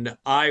 And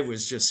I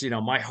was just,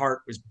 my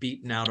heart was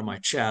beating out of my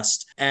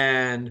chest.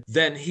 And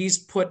then he's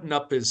putting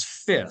up his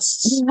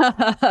fists,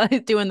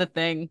 doing the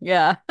thing.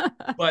 Yeah.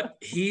 but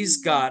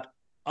he's got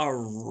a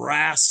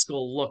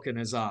rascal look in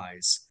his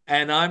eyes.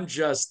 And I'm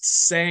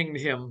just saying to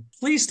him,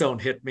 please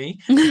don't hit me.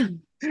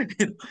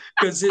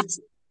 Because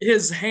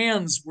his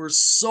hands were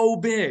so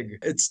big.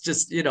 It's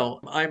just,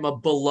 I'm a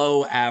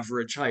below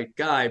average height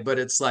guy, but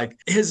it's like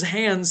his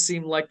hands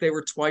seemed like they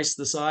were twice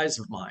the size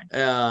of mine.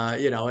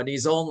 And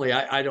he's only,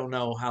 I don't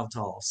know how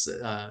tall,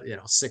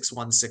 6'1",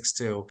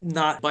 6'2".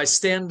 Not by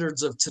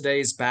standards of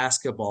today's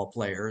basketball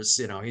players,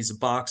 he's a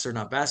boxer,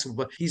 not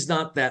basketball, but he's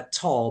not that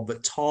tall,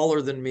 but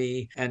taller than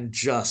me and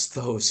just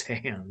those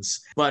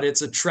hands. But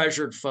it's a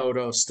treasured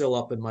photo still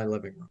up in my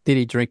living room. Did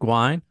he drink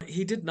wine?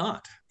 He did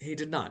not. He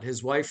did not.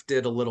 His wife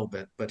did a little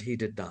bit, but he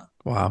did not.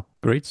 Wow,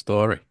 great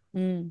story.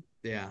 Mm.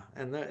 Yeah,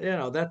 and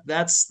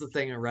that's the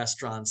thing in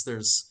restaurants.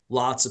 There's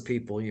lots of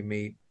people you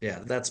meet. Yeah,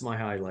 that's my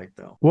highlight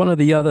though. One of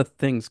the other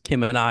things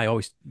Kim and I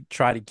always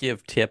try to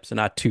give tips and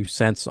our 2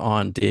 cents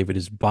on, David,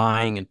 is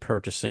buying and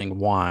purchasing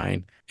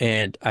wine.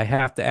 And I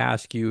have to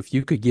ask you if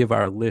you could give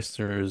our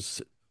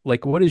listeners,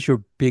 like, what is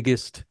your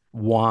biggest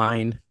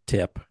wine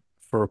tip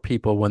for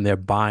people when they're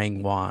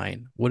buying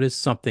wine? What is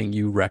something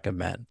you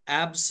recommend?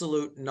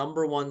 Absolute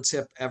number one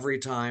tip every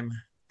time: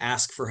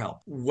 ask for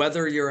help.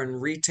 Whether you're in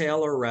retail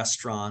or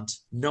restaurant,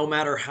 no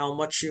matter how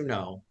much you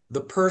know,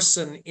 the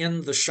person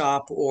in the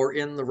shop or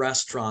in the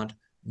restaurant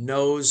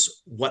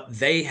knows what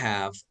they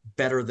have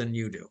better than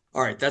you do.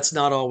 All right, that's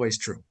not always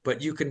true,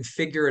 but you can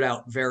figure it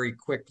out very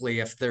quickly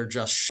if they're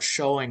just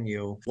showing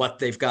you what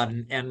they've got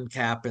an end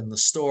cap in the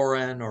store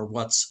in or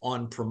what's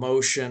on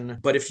promotion.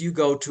 But if you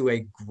go to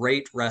a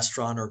great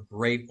restaurant or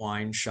great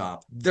wine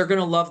shop, they're going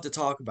to love to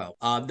talk about.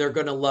 They're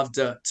going to love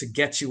to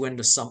get you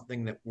into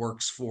something that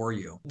works for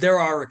you. There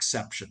are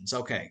exceptions.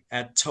 Okay,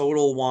 at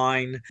Total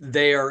Wine,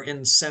 they are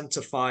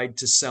incentivized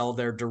to sell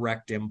their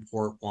direct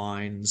import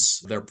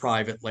wines, their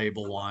private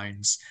label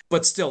wines,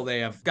 but still they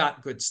have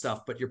got good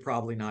stuff, but you're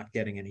probably not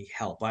getting any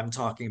help. I'm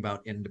talking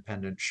about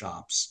independent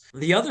shops.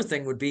 The other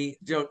thing would be,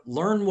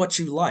 learn what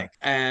you like.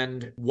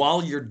 And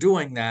while you're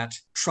doing that,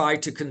 try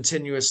to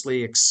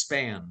continuously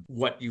expand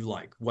what you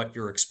like, what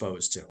you're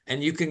exposed to.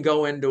 And you can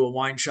go into a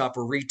wine shop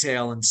or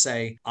retail and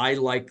say, I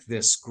like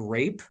this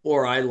grape,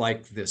 or I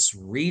like this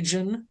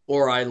region,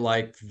 or I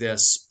like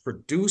this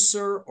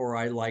producer, or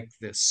I like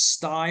this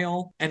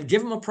style, and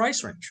give them a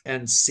price range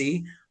and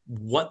see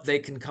what they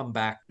can come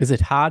back. Is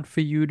it hard for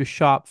you to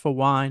shop for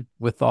wine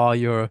with all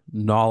your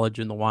knowledge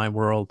in the wine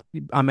world?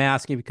 I'm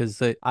asking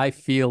because I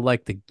feel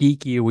like the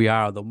geekier we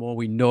are, the more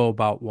we know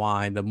about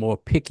wine, the more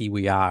picky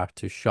we are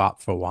to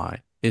shop for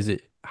wine. Is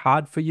it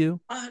hard for you?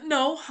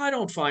 No, I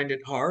don't find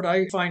it hard.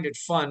 I find it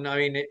fun. I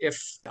mean,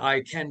 if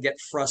I can get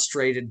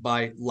frustrated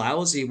by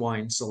lousy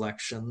wine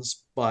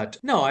selections, but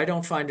no, I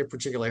don't find it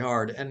particularly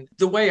hard. And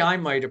the way I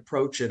might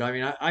approach it, I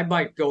mean, I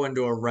might go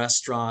into a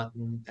restaurant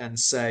and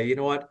say, you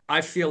know what,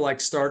 I feel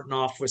like starting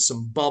off with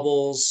some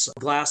bubbles,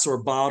 glass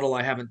or bottle,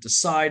 I haven't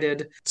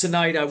decided.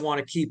 Tonight, I want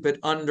to keep it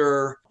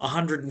under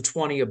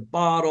 120 a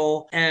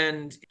bottle,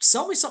 and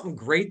sell me something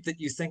great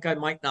that you think I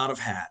might not have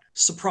had.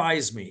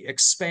 Surprise me,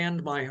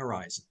 expand my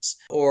horizons.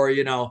 Or,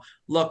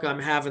 look, I'm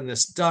having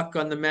this duck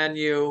on the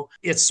menu.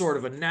 It's sort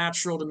of a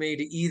natural to me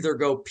to either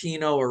go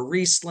Pinot or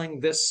Riesling.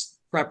 This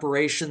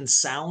preparation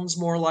sounds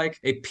more like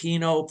a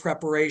Pinot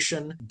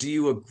preparation. Do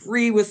you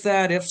agree with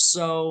that? If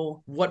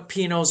so, what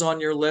Pinots on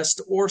your list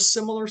or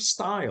similar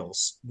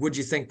styles would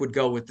you think would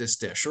go with this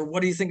dish? Or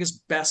what do you think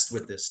is best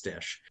with this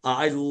dish?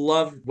 I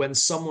love when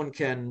someone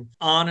can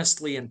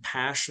honestly and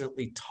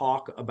passionately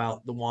talk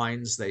about the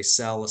wines they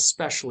sell,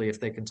 especially if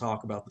they can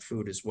talk about the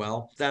food as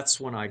well. That's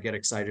when I get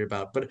excited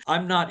about. But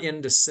I'm not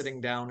into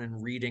sitting down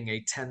and reading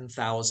a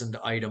 10,000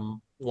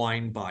 item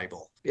wine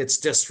Bible. It's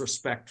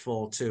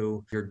disrespectful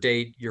to your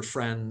date, your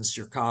friends,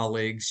 your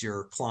colleagues,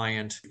 your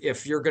client.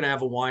 If you're going to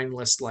have a wine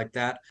list like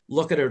that,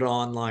 look at it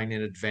online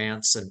in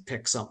advance and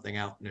pick something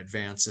out in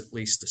advance, at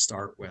least to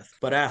start with.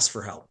 But ask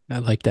for help. I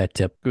like that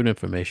tip. Good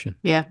information.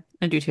 Yeah,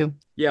 I do too.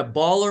 Yeah,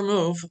 ball or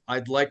move.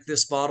 I'd like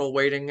this bottle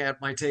waiting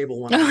at my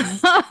table when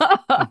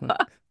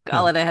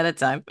Call it ahead of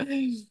time.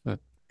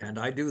 and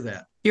I do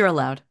that. You're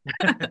allowed.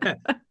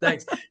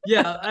 Thanks.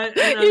 Yeah,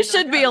 You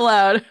should be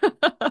allowed.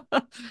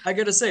 I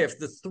got to say, if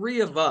the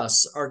three of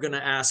us are going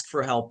to ask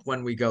for help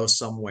when we go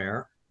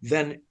somewhere,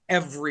 then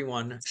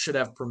everyone should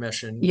have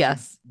permission.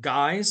 Yes.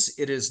 Guys,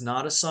 it is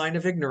not a sign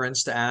of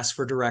ignorance to ask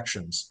for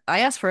directions. I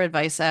ask for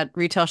advice at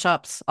retail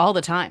shops all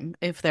the time.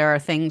 If there are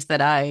things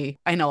that I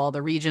know all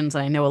the regions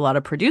and I know a lot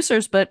of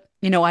producers, but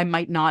I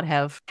might not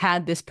have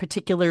had this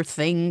particular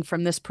thing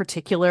from this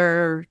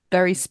particular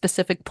very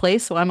specific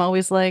place. So I'm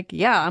always like,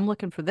 yeah, I'm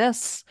looking for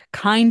this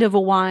kind of a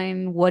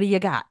wine. What do you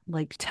got?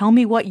 Like, tell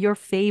me what your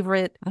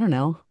favorite, I don't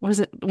know. What is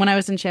it? When I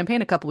was in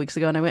Champaign a couple weeks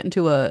ago and I went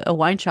into a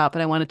wine shop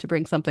and I wanted to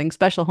bring something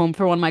special home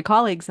for one of my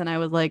colleagues. And I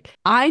was like,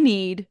 I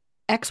need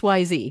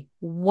XYZ.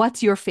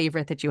 What's your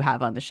favorite that you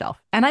have on the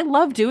shelf? And I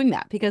love doing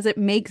that because it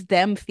makes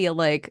them feel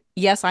like,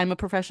 yes, I'm a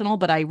professional,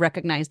 but I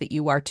recognize that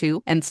you are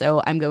too. And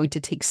so I'm going to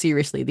take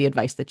seriously the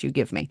advice that you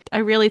give me. I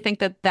really think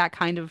that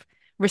kind of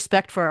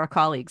respect for our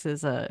colleagues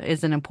is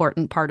an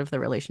important part of the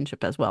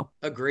relationship as well.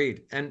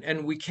 Agreed.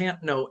 And we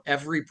can't know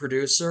every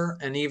producer.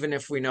 And even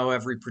if we know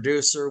every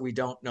producer, we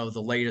don't know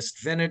the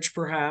latest vintage,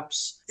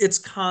 perhaps. It's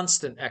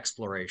constant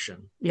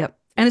exploration. Yep.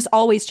 And it's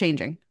always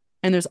changing.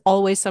 and there's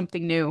always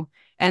something new.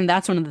 And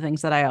that's one of the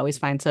things that I always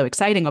find so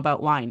exciting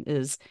about wine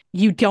is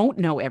you don't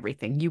know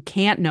everything. You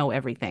can't know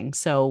everything.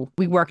 So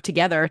we work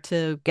together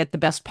to get the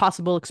best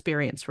possible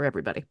experience for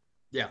everybody.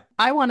 Yeah.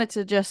 I wanted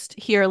to just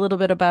hear a little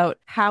bit about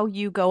how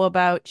you go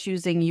about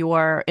choosing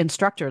your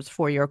instructors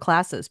for your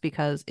classes,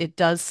 because it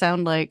does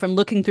sound like from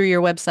looking through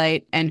your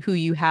website and who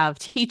you have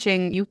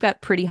teaching, you've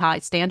got pretty high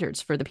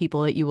standards for the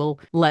people that you will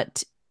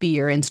let be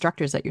your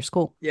instructors at your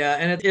school. Yeah,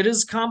 and it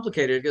is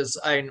complicated because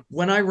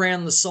when I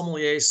ran the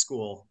sommelier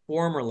school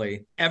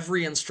formerly,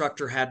 every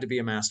instructor had to be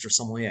a master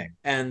sommelier,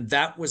 and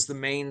that was the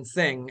main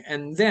thing.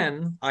 And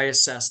then I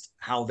assessed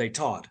how they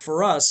taught.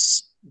 For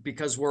us,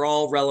 because we're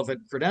all relevant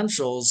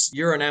credentials,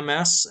 you're an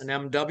MS, an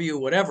MW,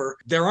 whatever,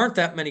 there aren't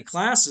that many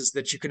classes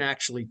that you can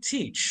actually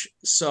teach.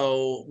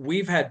 So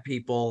we've had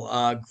people,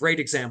 great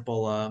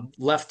example,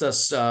 left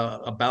us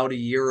about a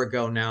year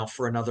ago now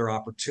for another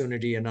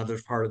opportunity, another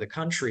part of the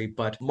country.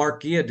 But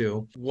Mark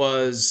Guiadou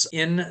was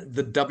in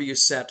the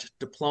WSET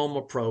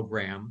diploma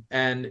program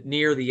and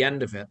near the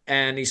end of it.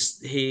 And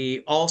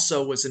he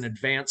also was an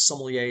advanced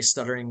sommelier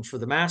studying for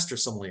the master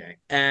sommelier.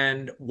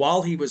 And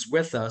while he was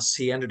with us,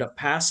 he ended up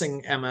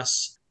passing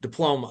MS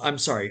diploma, I'm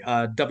sorry,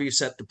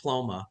 WSET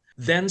diploma.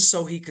 Then,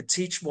 so he could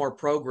teach more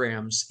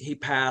programs, he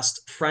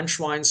passed French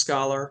wine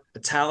scholar,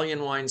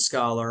 Italian wine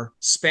scholar,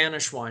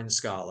 Spanish wine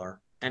scholar,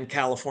 and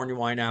California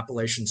wine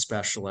appellation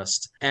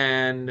specialist.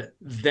 And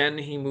then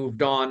he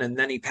moved on and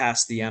then he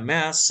passed the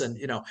MS. And,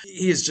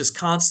 he is just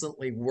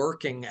constantly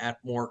working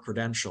at more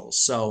credentials.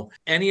 So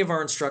any of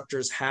our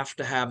instructors have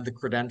to have the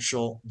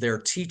credential they're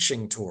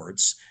teaching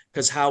towards,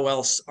 because how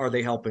else are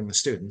they helping the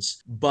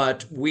students?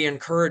 But we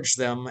encourage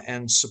them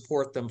and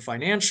support them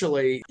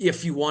financially.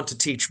 If you want to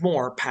teach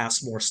more,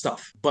 pass more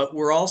stuff. But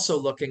we're also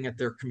looking at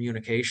their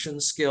communication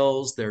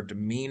skills, their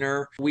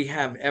demeanor. We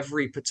have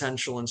every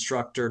potential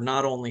instructor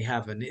not only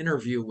have an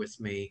interview with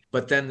me,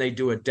 but then they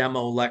do a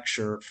demo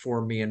lecture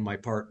for me and my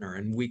partner.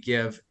 And we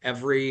give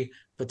every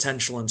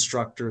potential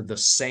instructor the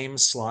same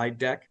slide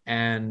deck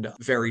and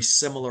very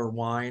similar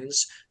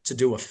wines to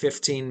do a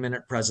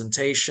 15-minute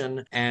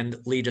presentation and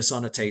lead us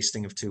on a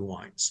tasting of 2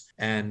 wines.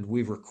 And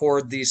we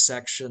record these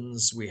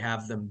sections. We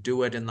have them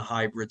do it in the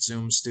hybrid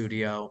Zoom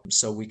studio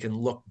so we can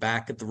look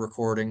back at the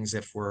recordings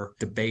if we're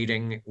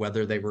debating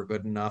whether they were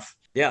good enough.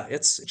 Yeah,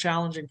 it's a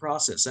challenging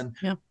process. And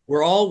Yeah.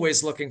 we're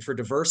always looking for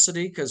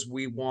diversity because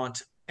we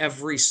want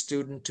every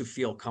student to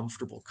feel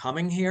comfortable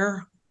coming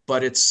here.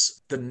 But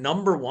it's the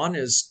number one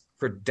is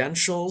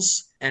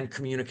credentials and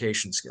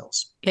communication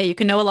skills. Yeah, you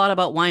can know a lot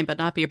about wine, but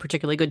not be a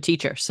particularly good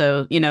teacher.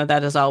 So,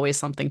 that is always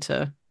something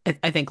to,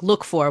 I think,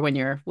 look for when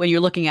you're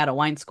looking at a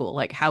wine school,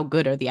 like how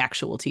good are the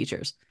actual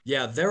teachers?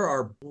 Yeah, there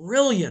are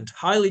brilliant,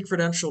 highly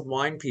credentialed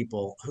wine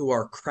people who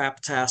are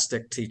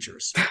craptastic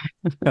teachers.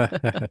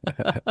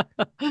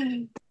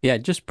 Yeah,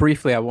 just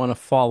briefly, I want to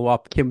follow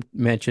up. Kim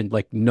mentioned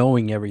like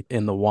knowing everything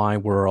in the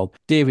wine world.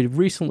 David,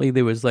 recently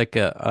there was like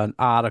an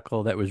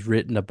article that was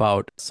written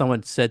about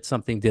someone said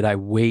something, did I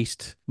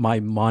waste my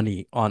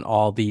money on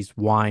all these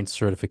wine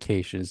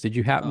certifications? Did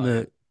you happen Oh,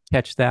 yeah. to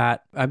catch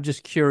that? I'm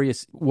just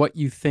curious what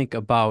you think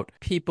about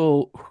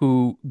people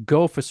who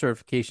go for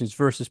certifications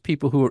versus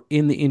people who are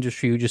in the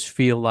industry who just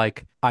feel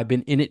like I've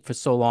been in it for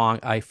so long,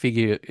 I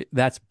figure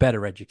that's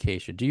better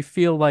education. Do you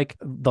feel like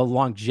the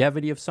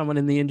longevity of someone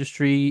in the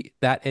industry,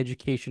 that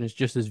education is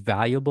just as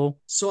valuable?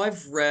 So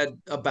I've read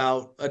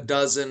about a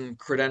dozen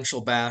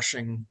credential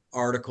bashing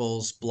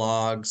articles,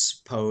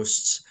 blogs,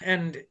 posts,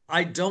 and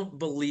I don't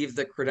believe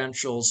that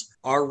credentials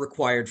are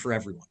required for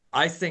everyone.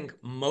 I think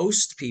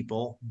most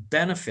people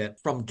benefit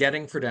from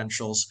getting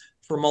credentials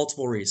for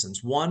multiple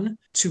reasons. One,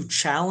 to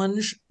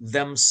challenge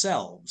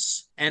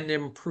themselves and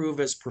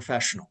improve as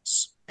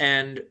professionals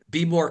and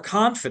be more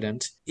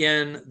confident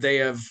in they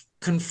have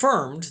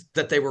confirmed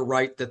that they were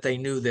right, that they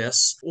knew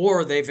this,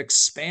 or they've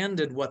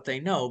expanded what they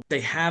know.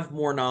 They have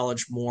more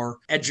knowledge, more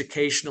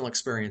educational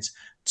experience.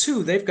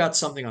 Two, they've got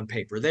something on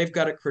paper. They've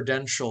got a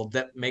credential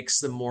that makes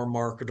them more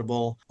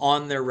marketable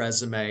on their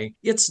resume.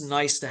 It's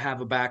nice to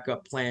have a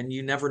backup plan.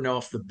 You never know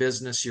if the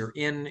business you're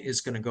in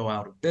is going to go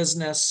out of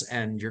business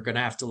and you're going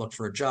to have to look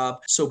for a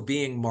job. So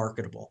being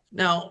marketable.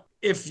 Now,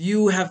 if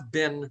you have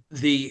been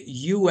the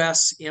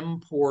US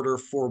importer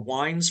for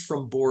wines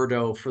from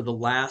Bordeaux for the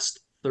last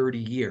 30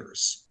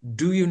 years,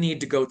 do you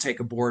need to go take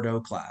a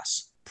Bordeaux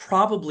class?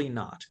 Probably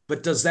not.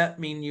 But does that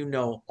mean you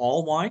know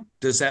all wine?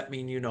 Does that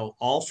mean you know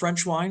all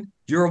French wine?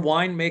 You're a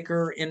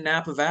winemaker in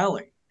Napa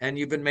Valley and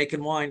you've been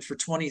making wine for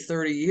 20,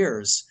 30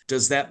 years.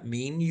 Does that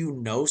mean you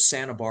know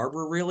Santa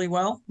Barbara really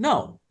well?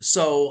 No.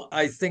 So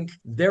I think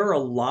there are a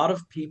lot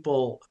of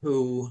people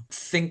who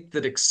think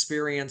that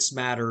experience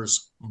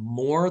matters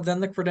more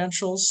than the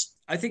credentials.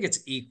 I think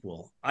it's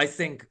equal. I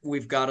think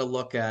we've got to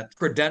look at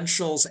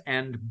credentials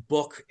and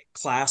book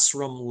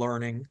classroom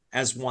learning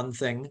as one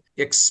thing,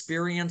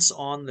 experience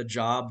on the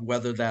job,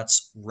 whether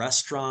that's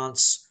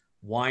restaurants,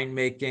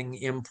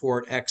 winemaking,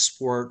 import,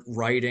 export,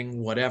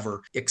 writing,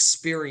 whatever,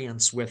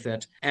 experience with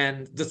it.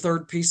 And the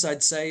third piece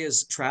I'd say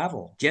is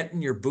travel,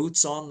 getting your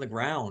boots on the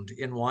ground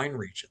in wine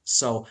regions.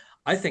 So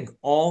I think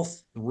all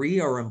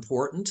three are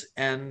important,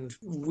 and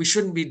we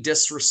shouldn't be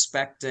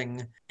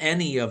disrespecting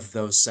any of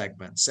those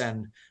segments.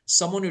 And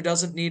someone who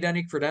doesn't need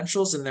any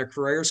credentials and their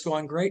career is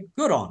going great,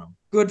 good on them.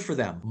 Good for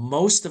them.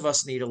 Most of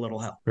us need a little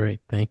help.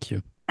 Great. Thank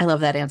you. I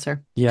love that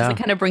answer because it Yeah.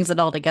 kind of brings it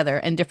all together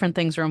and different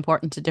things are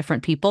important to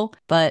different people.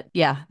 But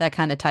yeah, that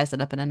kind of ties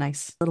it up in a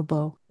nice little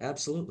bow.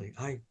 Absolutely.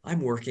 I'm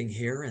working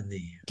here in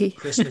the Okay.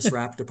 Christmas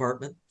wrap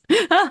department.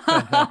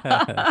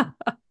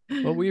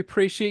 Well, we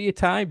appreciate your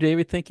time,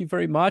 David. Thank you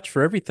very much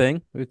for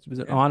everything. It was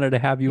an Yeah. honor to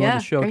have you on the Yeah,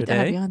 show great to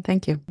have you today. on.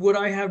 Thank you. Would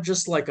I have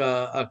just like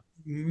a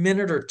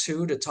minute or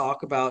two to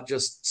talk about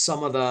just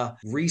some of the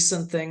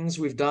recent things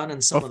we've done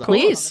and some of Of the course.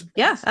 Please. upcoming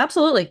Yeah, things?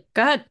 absolutely.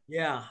 Go ahead.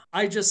 Yeah,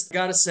 I just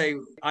got to say,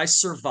 I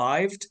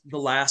survived the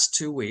last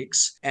 2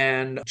 weeks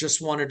and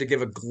just wanted to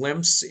give a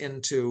glimpse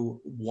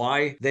into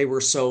why they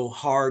were so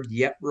hard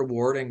yet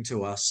rewarding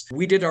to us.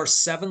 We did our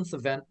seventh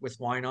event with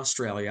Wine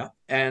Australia,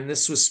 and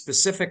this was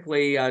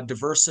specifically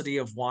Diversity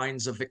of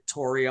Wines of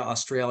Victoria,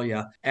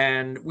 Australia.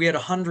 And we had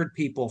 100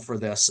 people for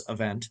this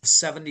event,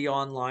 70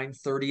 online,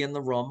 30 in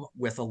the room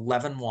with 11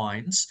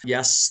 wines.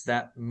 Yes,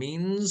 that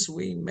means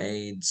we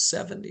made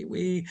 70.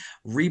 We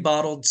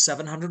rebottled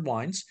 700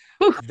 wines.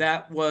 Whew.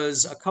 That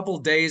was a couple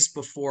days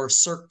before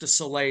Cirque du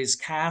Soleil's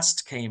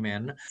cast came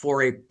in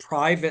for a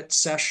private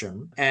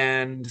session.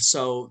 And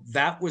so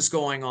that was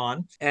going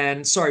on.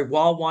 And sorry,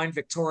 while Wine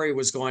Victoria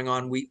was going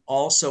on, we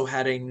also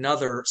had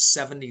another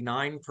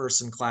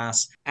 79-person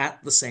class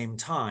at the same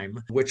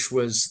time, which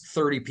was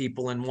 30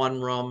 people in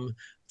one room,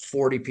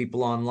 40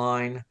 people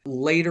online.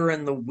 Later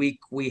in the week,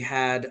 we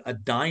had a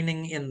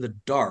dining in the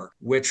dark,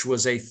 which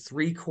was a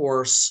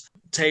 3-course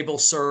table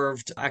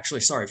served,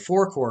 actually, sorry,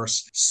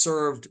 4-course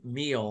served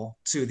meal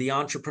to the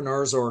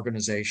Entrepreneurs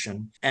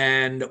Organization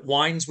and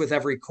wines with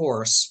every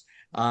course.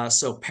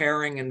 So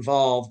pairing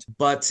involved,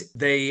 but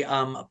they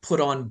put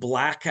on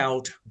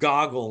blackout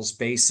goggles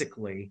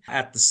basically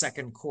at the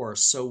second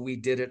course. So we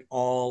did it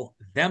all,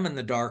 them in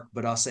the dark,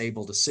 but us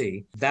able to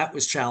see. That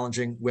was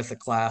challenging with a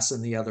class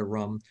in the other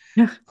room.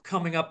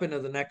 Coming up into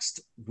the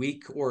next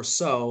week or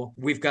so,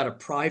 we've got a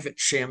private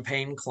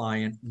champagne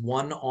client,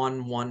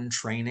 one-on-one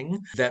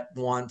training that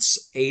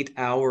wants 8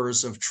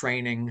 hours of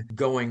training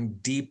going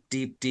deep,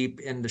 deep,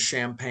 deep into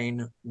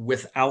champagne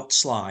without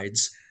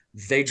slides.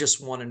 They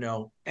just want to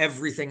know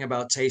everything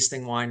about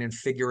tasting wine and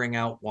figuring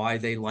out why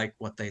they like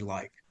what they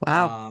like.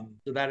 Wow.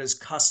 So that is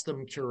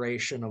custom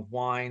curation of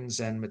wines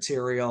and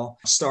material,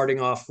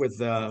 starting off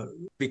with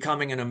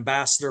becoming an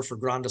ambassador for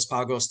Grandes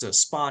Pagos de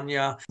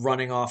España,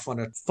 running off on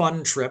a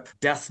fun trip,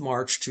 Death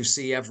March to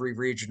see every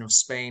region of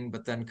Spain,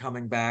 but then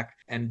coming back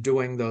and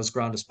doing those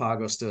Grandes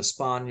Pagos de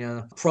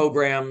España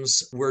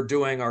programs. We're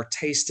doing our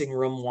tasting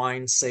room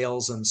wine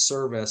sales and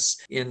service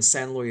in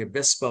San Luis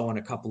Obispo in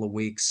a couple of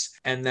weeks.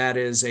 And that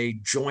is a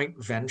joint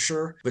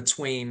venture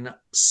between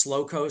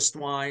Slow Coast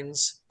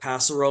Wines,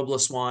 Paso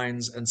Robles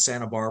Wines, and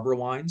Santa Barbara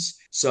Wines.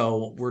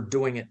 So we're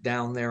doing it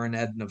down there in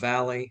Edna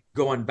Valley,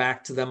 going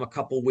back to them a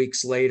couple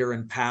weeks later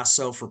in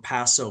Paso for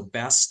Paso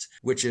Best,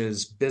 which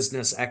is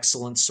business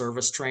excellence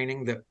service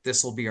training that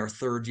this will be our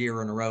third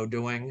year in a row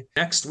doing.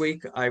 Next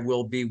week, I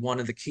will be one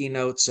of the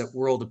keynotes at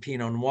World of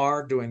Pinot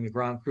Noir doing the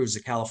Grand Cruise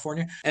of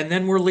California. And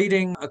then we're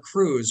leading a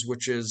cruise,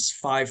 which is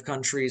 5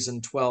 countries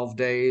in 12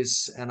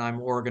 days. And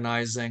I'm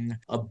organizing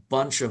a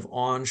bunch of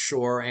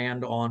onshore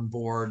and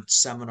onboard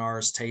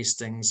seminars,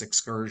 tastings,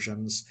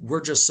 excursions.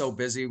 We're just so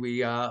busy,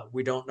 we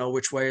don't know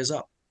which way is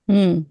up.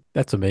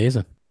 That's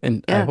amazing.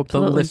 And I Yeah, hope the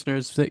absolutely.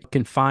 listeners that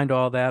can find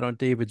all that on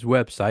David's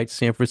website,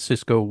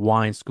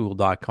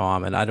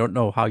 sanfranciscowineschool.com. And I don't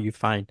know how you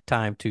find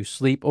time to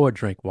sleep or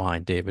drink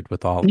wine, David,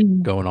 with all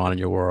going on in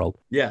your world.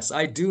 Yes,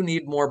 I do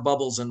need more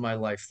bubbles in my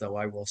life, though,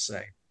 I will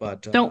say.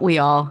 But Don't we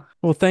all?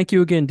 Well, thank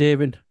you again,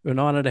 David. An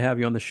honor to have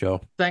you on the show.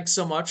 thanks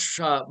so much,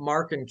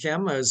 Mark and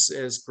Kim.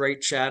 Is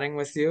great chatting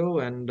with you,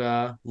 and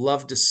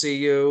love to see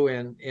you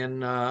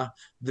in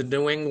the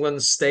New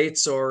England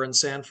states or in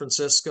San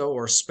Francisco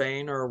or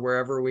Spain or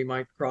wherever we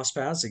might cross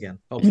paths again.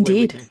 Hopefully,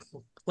 we Indeed. can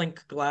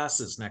clink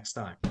glasses next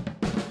time.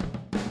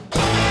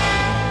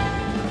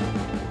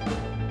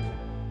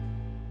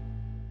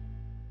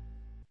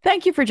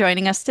 Thank you for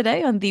joining us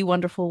today on The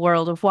Wonderful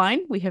World of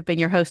Wine. We have been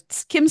your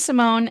hosts, Kim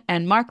Simone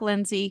and Mark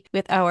Lindsay,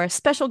 with our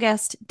special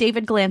guest,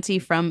 David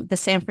Glancy from the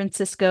San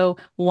Francisco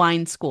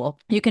Wine School.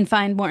 You can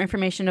find more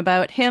information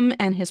about him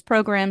and his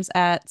programs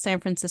at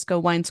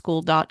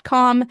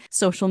sanfranciscowineschool.com,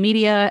 social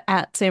media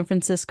at San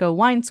Francisco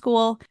Wine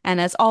School,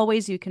 and as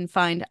always, you can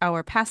find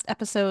our past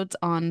episodes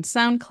on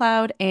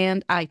SoundCloud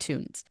and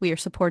iTunes. We are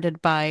supported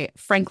by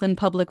Franklin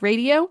Public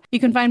Radio. You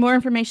can find more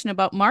information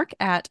about Mark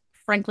at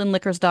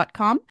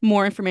franklinliquors.com.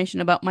 More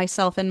information about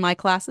myself and my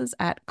classes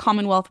at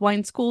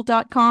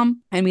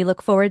commonwealthwineschool.com. And we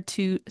look forward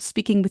to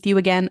speaking with you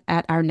again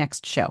at our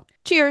next show.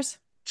 Cheers.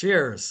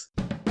 Cheers.